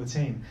 1 and all the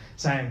team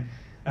saying,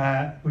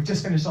 we've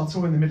just finished our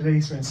tour in the Middle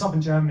East. We're in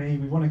southern Germany.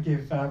 We want to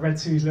give Red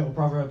 2's little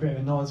brother a bit of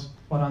a nod.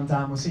 Well done,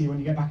 Dan. We'll see you when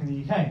you get back in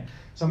the UK.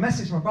 So I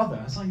messaged my brother.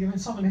 I was like, you're in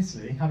southern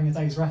Italy, having a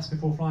day's rest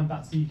before flying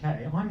back to the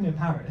UK. I'm near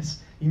Paris.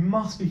 You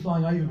must be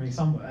flying over me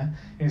somewhere.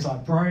 And he's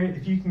like, bro,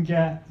 if you can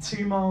get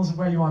 2 miles of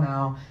where you are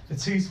now, the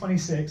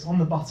 226 on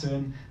the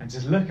button, and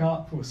just look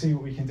up, we'll see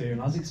what we can do.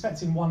 And I was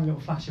expecting one little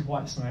flash of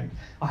white smoke.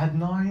 I had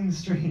 9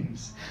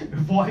 streams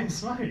of white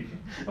smoke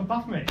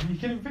above me. You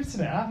couldn't have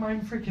written it. I had my own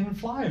freaking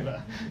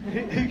flyover.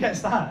 Who gets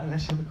that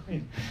unless you're the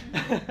Queen?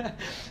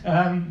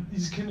 You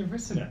just couldn't have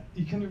written it.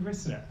 You couldn't have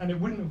written it. And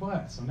it wouldn't have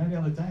worked on any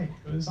other day.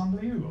 It was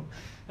unbelievable.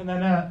 And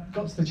then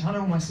got to the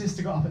channel. My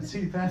sister got up at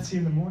 2:30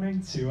 in the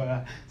morning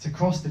to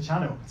cross the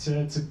channel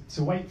to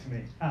wait for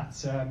me at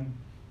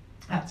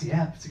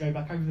Dieppe to go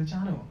back over the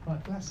channel.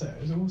 Like, bless her,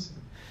 it was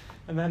awesome.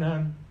 And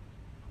then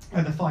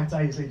the 5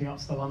 days leading up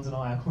to the London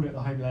Eye, I called it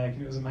the home leg,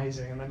 and it was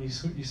amazing. And then you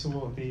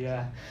saw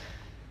the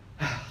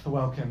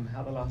welcome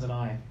at the London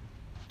Eye,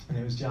 and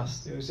it was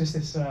just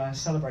this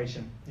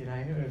celebration, you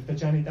know, of the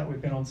journey that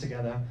we've been on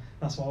together.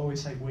 That's why I always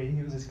say we.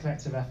 It was a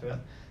collective effort,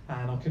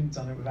 and I couldn't have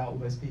done it without all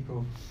those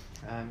people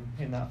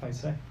in that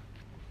photo.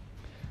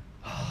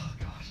 Oh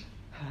gosh,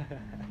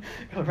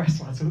 got the rest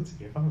of my talk to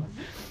give, haven't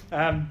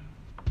I?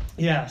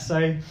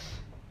 So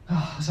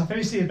I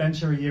finished the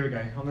adventure a year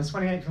ago. On the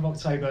 28th of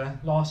October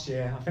last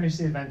year, I finished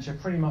the adventure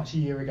pretty much a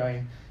year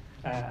ago,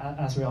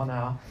 as we are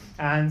now.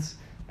 And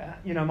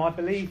you know, my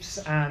beliefs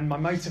and my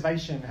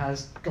motivation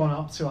has gone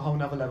up to a whole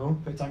nother level.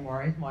 But don't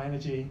worry, my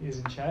energy is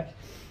in check.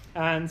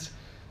 And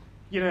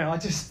you know,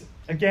 I've just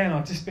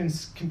been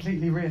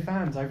completely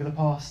reaffirmed over the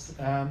past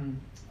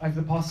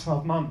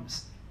 12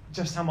 months,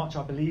 just how much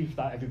I believe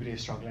that everybody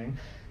is struggling,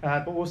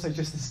 but also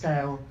just the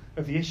scale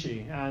of the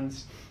issue. And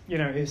you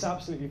know, it's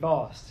absolutely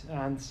vast.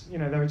 And you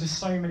know, there are just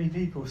so many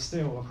people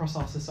still across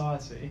our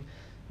society,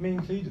 me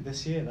included,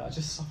 this year, that are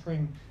just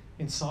suffering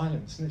in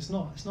silence. And it's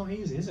not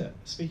easy, is it?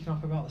 Speaking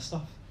up about the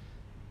stuff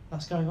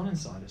that's going on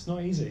inside, it's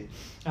not easy.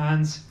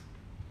 And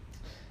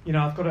you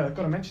know, I've got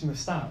to mention the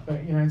stat,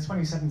 but you know, in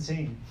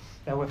 2017,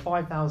 there were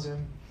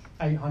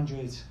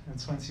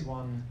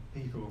 5,821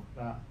 people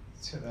that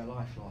took their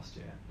life last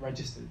year,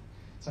 registered.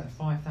 So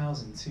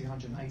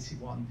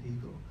 5,281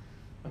 people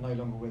are no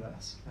longer with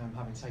us,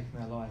 having taken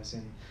their lives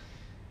in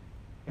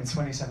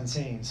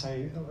 2017.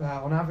 So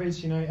on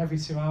average, you know, every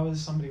 2 hours,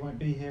 somebody won't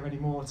be here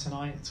anymore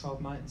tonight.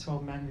 12 men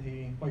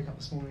who woke up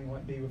this morning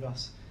won't be with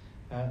us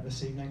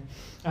this evening.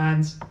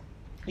 And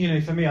you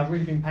know, for me, I've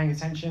really been paying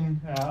attention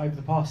over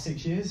the past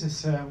 6 years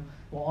as to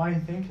what I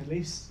think, at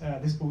least,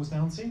 this boils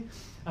down to.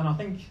 And I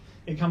think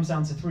it comes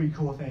down to 3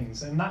 core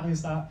things. And that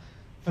is that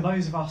for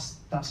those of us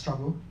that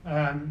struggle,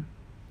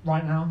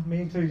 right now, me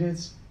included,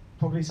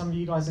 probably some of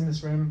you guys in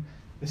this room,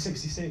 the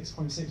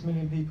 66.6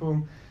 million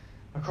people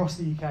across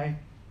the UK,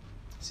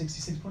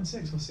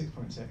 66.6 or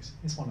 6.6?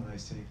 It's one of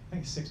those two. I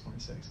think it's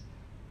 6.6.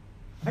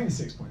 I think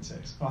it's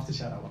 6.6. I'll have to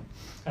check that one.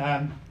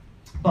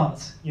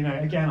 But, you know,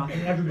 again, I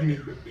think everybody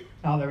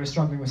out there is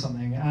struggling with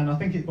something, and I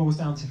think it boils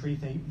down to three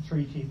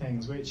key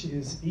things, which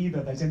is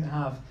either they didn't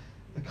have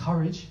the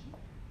courage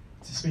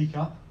to speak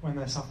up when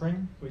they're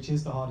suffering, which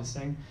is the hardest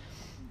thing,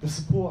 the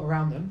support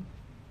around them,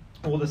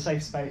 or the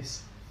safe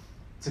space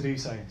to do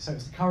so. So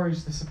it's the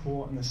courage, the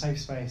support, and the safe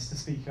space to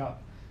speak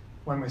up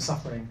when we're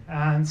suffering.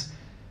 And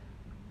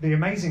the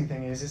amazing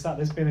thing is that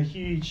there's been a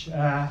huge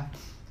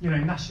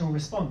national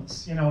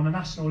response. You know, on a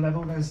national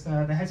level, there's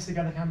the Heads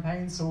Together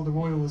campaign, so all the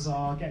royals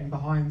are getting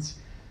behind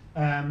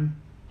the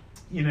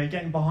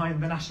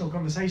national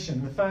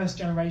conversation. The first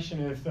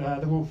generation of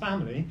the royal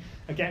family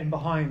are getting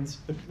behind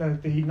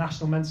the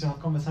national mental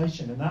health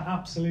conversation, and they're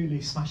absolutely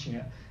smashing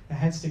it. The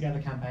Heads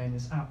Together campaign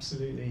is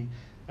absolutely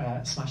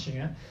smashing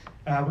it.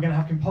 We're going to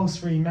have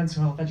compulsory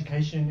mental health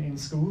education in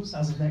schools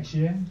as of next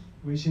year,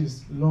 which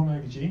is long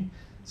overdue.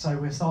 So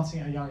we're starting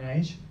at a young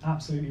age,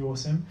 absolutely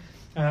awesome.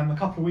 A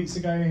couple of weeks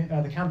ago,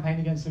 the Campaign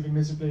Against Living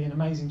Miserably, an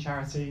amazing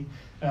charity,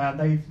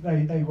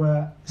 they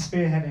were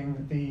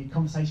spearheading the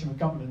conversation with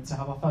government to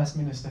have our first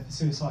Minister for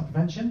Suicide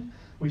Prevention,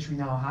 which we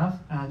now have,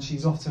 and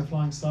she's off to a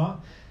flying start.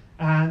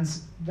 And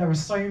there are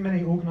so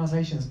many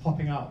organisations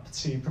popping up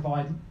to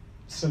provide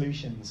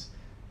solutions,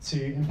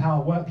 to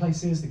empower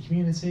workplaces, the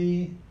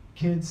community,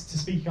 kids to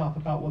speak up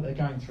about what they're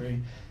going through.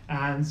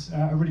 And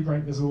a really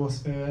great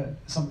resource for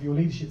some of your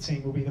leadership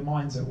team will be the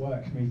Minds at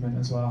Work movement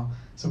as well.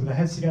 So with the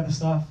Heads Together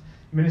stuff,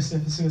 Minister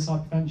for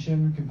Suicide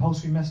Prevention,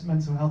 compulsory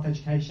mental health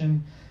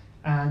education,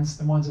 and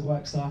the Minds at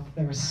Work stuff,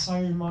 there is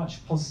so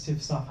much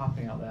positive stuff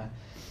happening out there.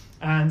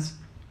 And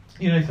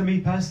you know, for me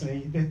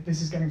personally,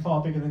 this is getting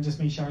far bigger than just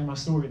me sharing my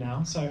story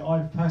now. So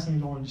I've personally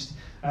launched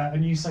a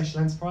new social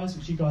enterprise,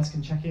 which you guys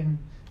can check in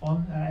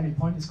on at any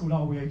point. It's called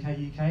Are We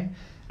OK UK?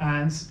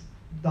 And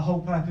the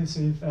whole purpose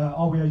of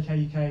Are We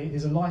OK UK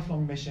is a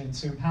lifelong mission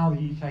to empower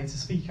the UK to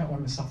speak out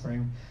when we're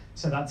suffering,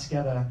 so that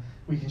together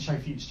we can show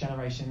future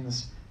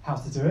generations how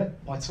to do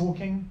it by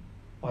talking,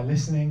 by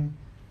listening,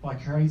 by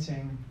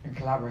creating and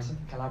collaborating.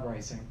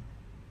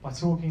 By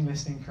talking,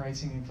 listening,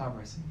 creating and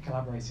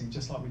collaborating,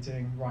 just like we're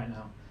doing right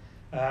now.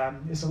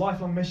 It's a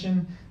lifelong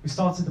mission. We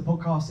started the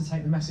podcast to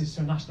take the message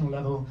to a national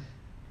level,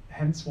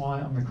 hence why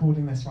I'm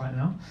recording this right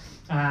now.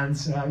 And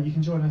you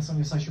can join us on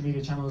your social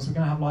media channels. We're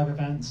going to have live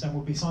events, and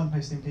we'll be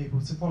signposting people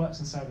to products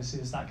and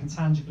services that can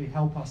tangibly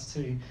help us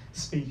to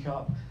speak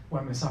up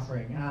when we're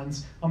suffering. And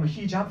I'm a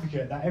huge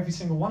advocate that every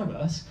single one of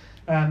us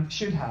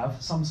should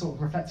have some sort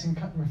of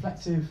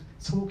reflective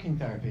talking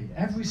therapy.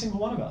 Every single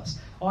one of us.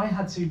 I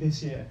had to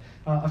this year.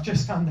 I've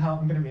just found out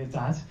I'm going to be a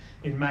dad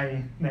in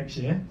May next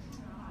year.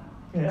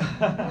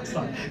 Yeah, it's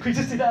like, can we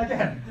just do that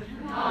again?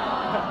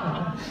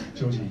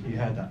 Georgie, you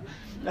heard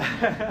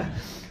that.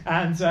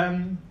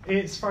 And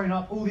it's thrown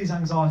up all these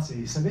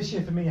anxieties. So this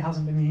year for me it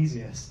hasn't been the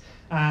easiest.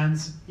 And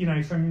you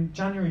know, from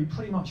January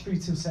pretty much through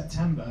till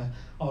September,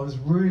 I was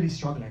really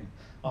struggling.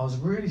 I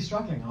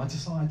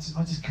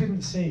just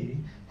couldn't see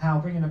how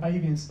bringing a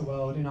baby into the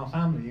world in our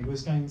family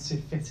was going to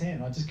fit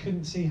in. I just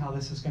couldn't see how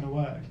this was going to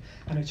work.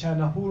 And it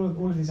churned up all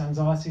of these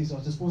anxieties. I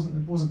just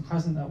wasn't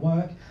present at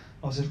work.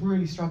 I was just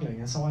really struggling,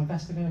 and so I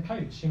invested in a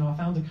coach. You know, I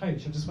found a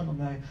coach. I just went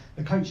on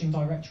the coaching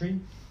directory,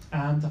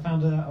 and I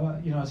found I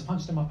was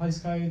punched in my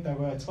postcode. There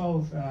were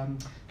 12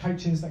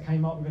 coaches that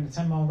came up within a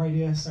 10-mile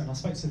radius, and I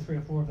spoke to 3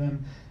 or 4 of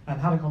them and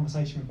had a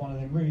conversation with one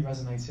of them, really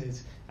resonated,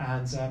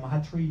 and I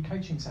had 3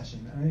 coaching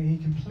sessions, and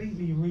he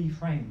completely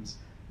reframed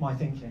my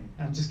thinking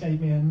and just gave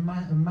me an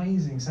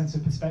amazing sense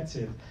of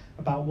perspective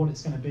about what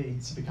it's going to be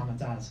to become a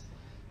dad.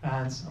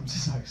 And I'm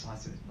just so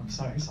excited. I'm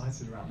so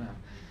excited right now.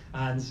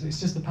 And it's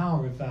just the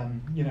power of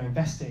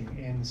investing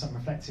in some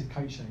reflective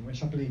coaching,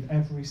 which I believe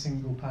every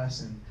single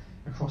person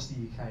across the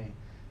UK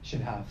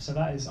should have. So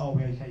that is Are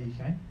We OK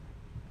UK?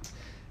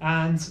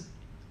 And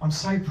I'm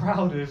so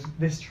proud of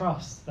this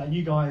trust that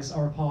you guys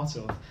are a part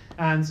of.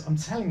 And I'm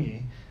telling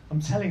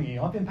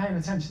you, I've been paying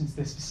attention to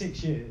this for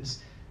 6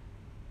 years.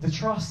 The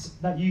trust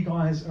that you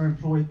guys are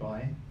employed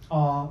by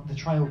are the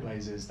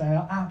trailblazers. They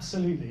are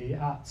absolutely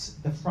at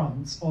the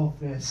front of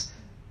this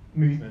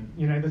movement.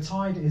 You know, the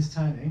tide is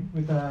turning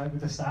with the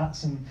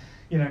stats, and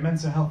you know,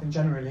 mental health in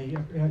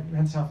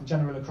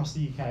general across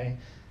the UK.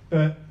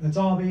 But the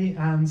Derby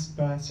and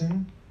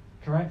Burton,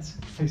 correct?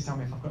 Please tell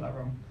me if I've got that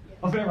wrong. Yeah.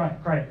 I've got it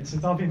right. Great. It's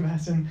the Derby and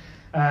Burton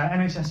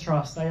NHS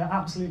Trust. They are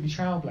absolutely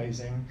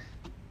trailblazing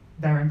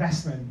their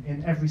investment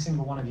in every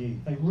single one of you.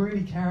 They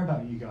really care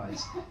about you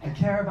guys. They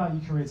care about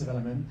your career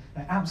development.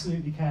 They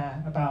absolutely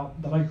care about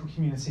the local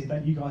community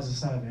that you guys are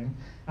serving.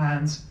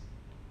 And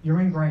you're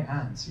in great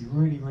hands. You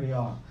really, really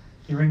are.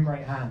 You're in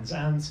great hands.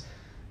 And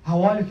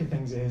how I look at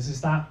things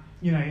is that,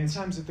 you know, in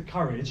terms of the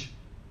courage,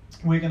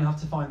 we're going to have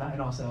to find that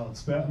in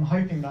ourselves. But I'm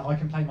hoping that I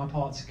can play my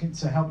part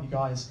to help you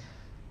guys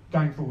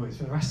going forward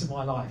for the rest of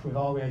my life with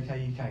Are We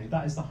OK UK.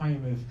 That is the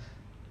home of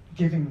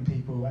giving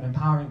people and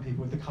empowering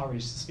people with the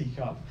courage to speak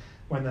up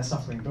when they're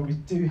suffering. But we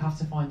do have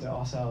to find it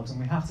ourselves, and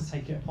we have to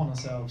take it upon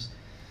ourselves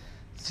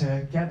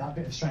to get that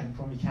bit of strength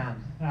when we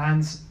can.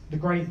 And the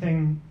great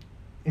thing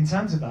in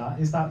terms of that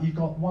is that you've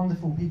got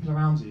wonderful people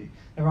around you.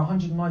 There are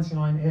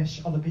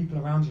 199-ish other people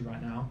around you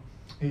right now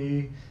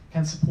who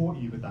can support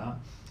you with that.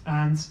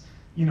 And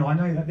you know, I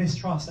know that this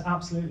trust are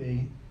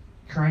absolutely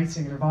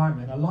creating an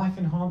environment, a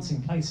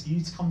life-enhancing place for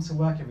you to come to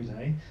work every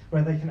day,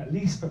 where they can at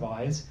least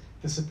provide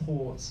the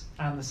support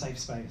and the safe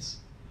space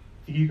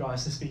for you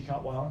guys to speak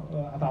up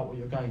about what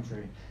you're going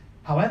through.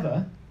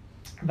 However,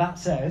 that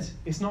said,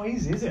 it's not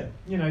easy, is it?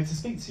 You know, to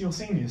speak to your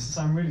seniors to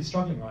say I'm really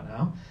struggling right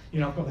now. You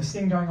know, I've got this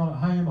thing going on at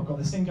home. I've got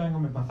this thing going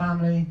on with my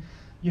family.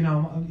 You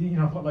know,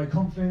 I've got low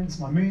confidence.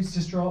 My mood's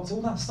just dropped.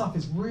 All that stuff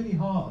is really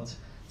hard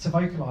to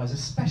vocalise,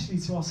 especially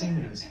to our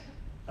seniors.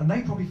 And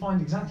they probably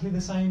find exactly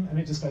the same, and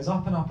it just goes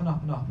up and up and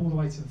up and up all the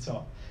way to the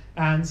top.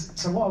 And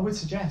so what I would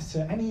suggest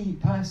to any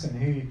person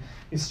who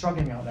is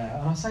struggling out there,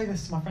 and I say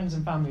this to my friends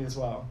and family as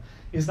well,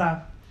 is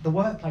that the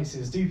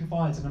workplaces do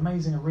provide an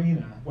amazing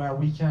arena where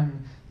we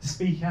can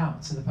speak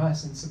out to the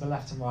person to the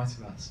left and right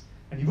of us.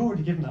 And you've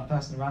already given that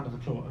person a round of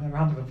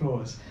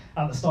applause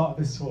at the start of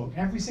this talk.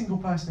 Every single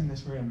person in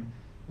this room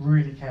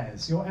really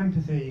cares. Your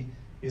empathy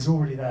is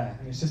already there,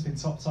 and it's just been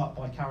topped up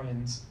by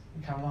Caroline,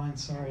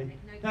 sorry.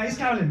 No, it's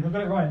Caroline, I've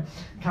got it right.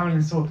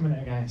 Caroline's talk a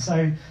minute ago.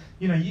 So,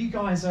 you know, you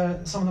guys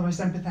are some of the most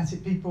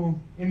empathetic people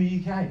in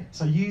the UK,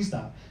 so use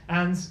that.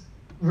 And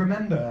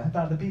remember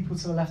that the people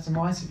to the left and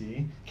right of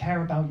you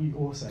care about you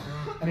also.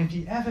 And if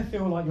you ever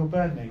feel like you're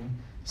burdening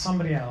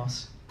somebody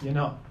else, you're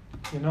not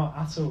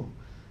at all.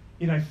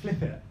 You know,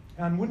 flip it.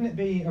 And wouldn't it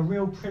be a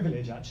real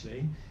privilege,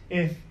 actually,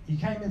 if you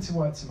came into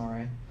work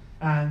tomorrow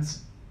and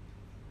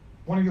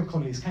one of your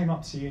colleagues came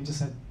up to you and just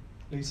said,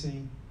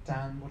 Lucy,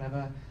 Dan,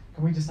 whatever,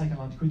 can we just take a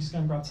lunch? Can we just go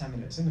and grab 10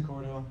 minutes in the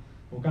corridor?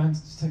 We'll go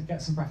and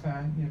get some breath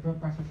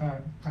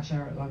of fresh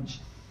air at lunch,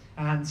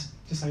 and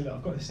just say, look,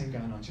 I've got this thing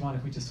going on. Do you mind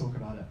if we just talk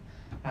about it?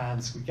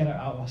 And we get it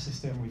out of our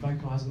system, we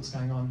vocalise what's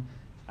going on,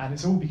 and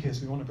it's all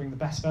because we want to bring the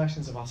best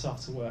versions of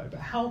ourselves to work. But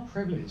how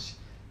privileged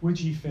would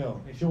you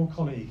feel if your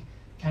colleague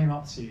came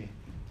up to you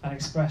and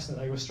expressed that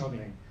they were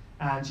struggling,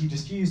 and you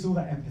just used all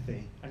that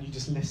empathy, and you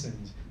just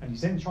listened, and you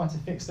didn't try to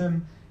fix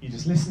them, you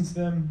just listened to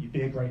them, you'd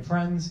be a great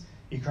friend,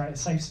 you create a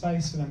safe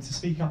space for them to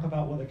speak up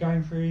about what they're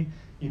going through,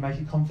 you make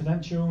it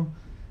confidential,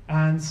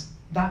 and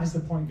that is the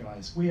point,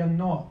 guys. We are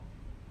not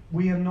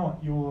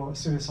your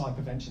suicide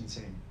prevention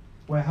team.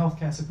 We're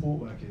healthcare support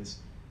workers.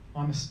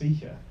 I'm a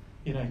speaker.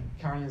 You know,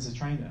 Caroline's a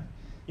trainer.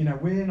 You know,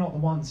 we're not the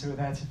ones who are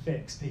there to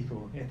fix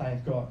people if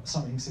they've got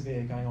something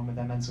severe going on with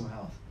their mental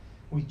health.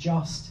 We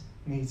just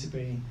need to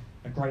be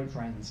a great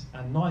friend.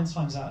 And 9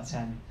 times out of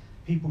 10,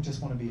 people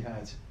just want to be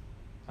heard.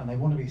 And they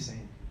want to be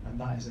seen. And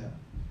that is it.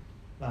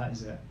 That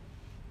is it.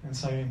 And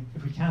so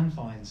if we can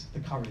find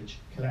the courage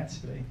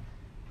collectively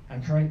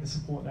and create the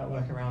support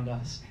network around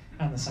us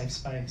and the safe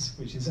space,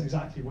 which is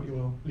exactly what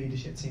your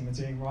leadership team are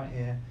doing right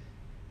here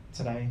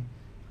today,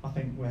 I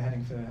think we're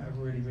heading for a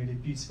really, really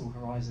beautiful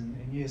horizon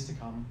in years to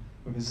come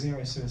with a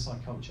zero suicide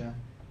culture,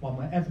 one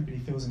where everybody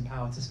feels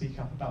empowered to speak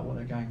up about what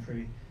they're going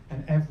through,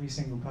 and every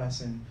single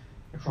person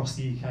across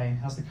the UK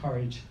has the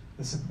courage,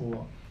 the support,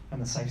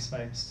 and the safe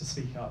space to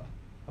speak up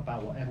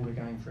about whatever we're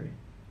going through.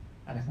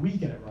 And if we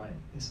get it right,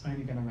 it's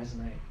only going to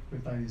resonate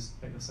with those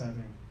that you're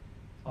serving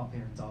up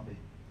here in Derby.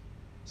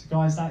 So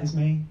guys, that is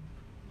me.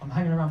 I'm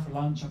hanging around for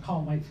lunch. I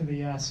can't wait for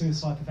the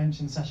suicide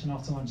prevention session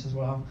after lunch as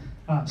well.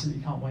 I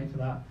absolutely can't wait for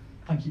that.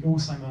 Thank you all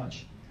so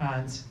much.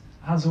 And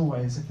as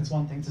always, if there's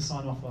one thing to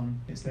sign off on,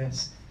 it's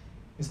this,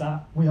 is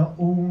that we are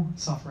all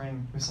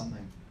suffering with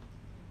something.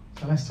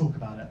 So let's talk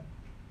about it,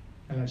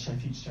 and let's show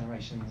future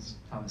generations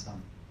how it's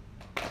done.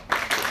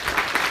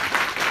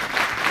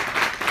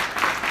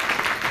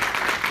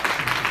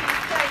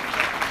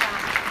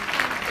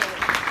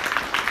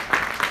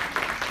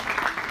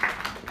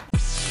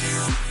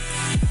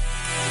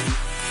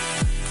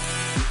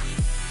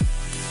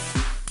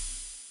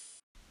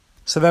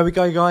 So there we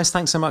go, guys.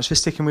 Thanks so much for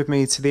sticking with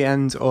me to the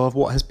end of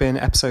what has been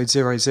episode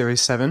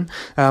 007.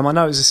 I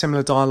know it was a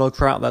similar dialogue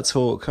throughout that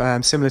talk,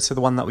 similar to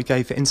the one that we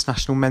gave for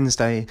International Men's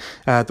Day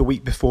the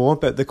week before,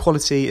 but the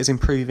quality is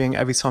improving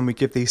every time we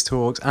give these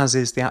talks, as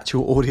is the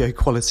actual audio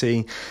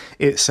quality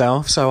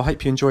itself. So I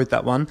hope you enjoyed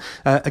that one.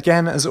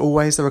 Again, as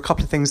always, there are a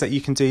couple of things that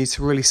you can do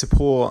to really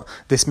support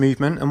this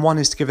movement, and one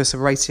is to give us a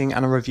rating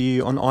and a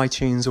review on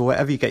iTunes or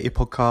wherever you get your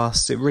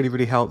podcasts. It really,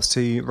 really helps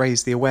to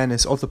raise the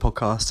awareness of the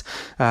podcast,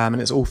 and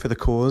it's all for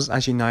the cause,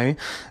 as you know.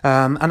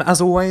 And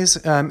as always,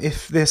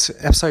 if this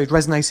episode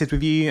resonated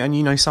with you and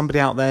you know somebody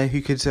out there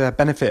who could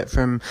benefit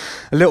from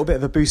a little bit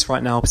of a boost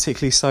right now,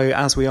 particularly so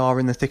as we are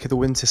in the thick of the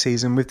winter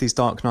season with these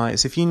dark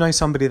nights, if you know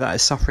somebody that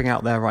is suffering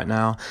out there right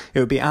now, it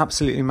would be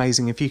absolutely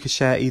amazing if you could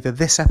share either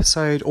this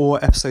episode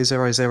or episode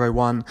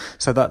 001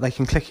 so that they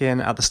can click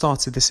in at the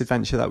start of this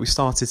adventure that we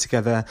started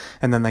together,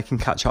 and then they can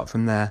catch up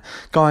from there.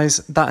 Guys,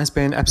 that has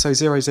been episode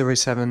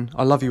 007.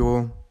 I love you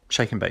all.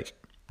 Shake and bake.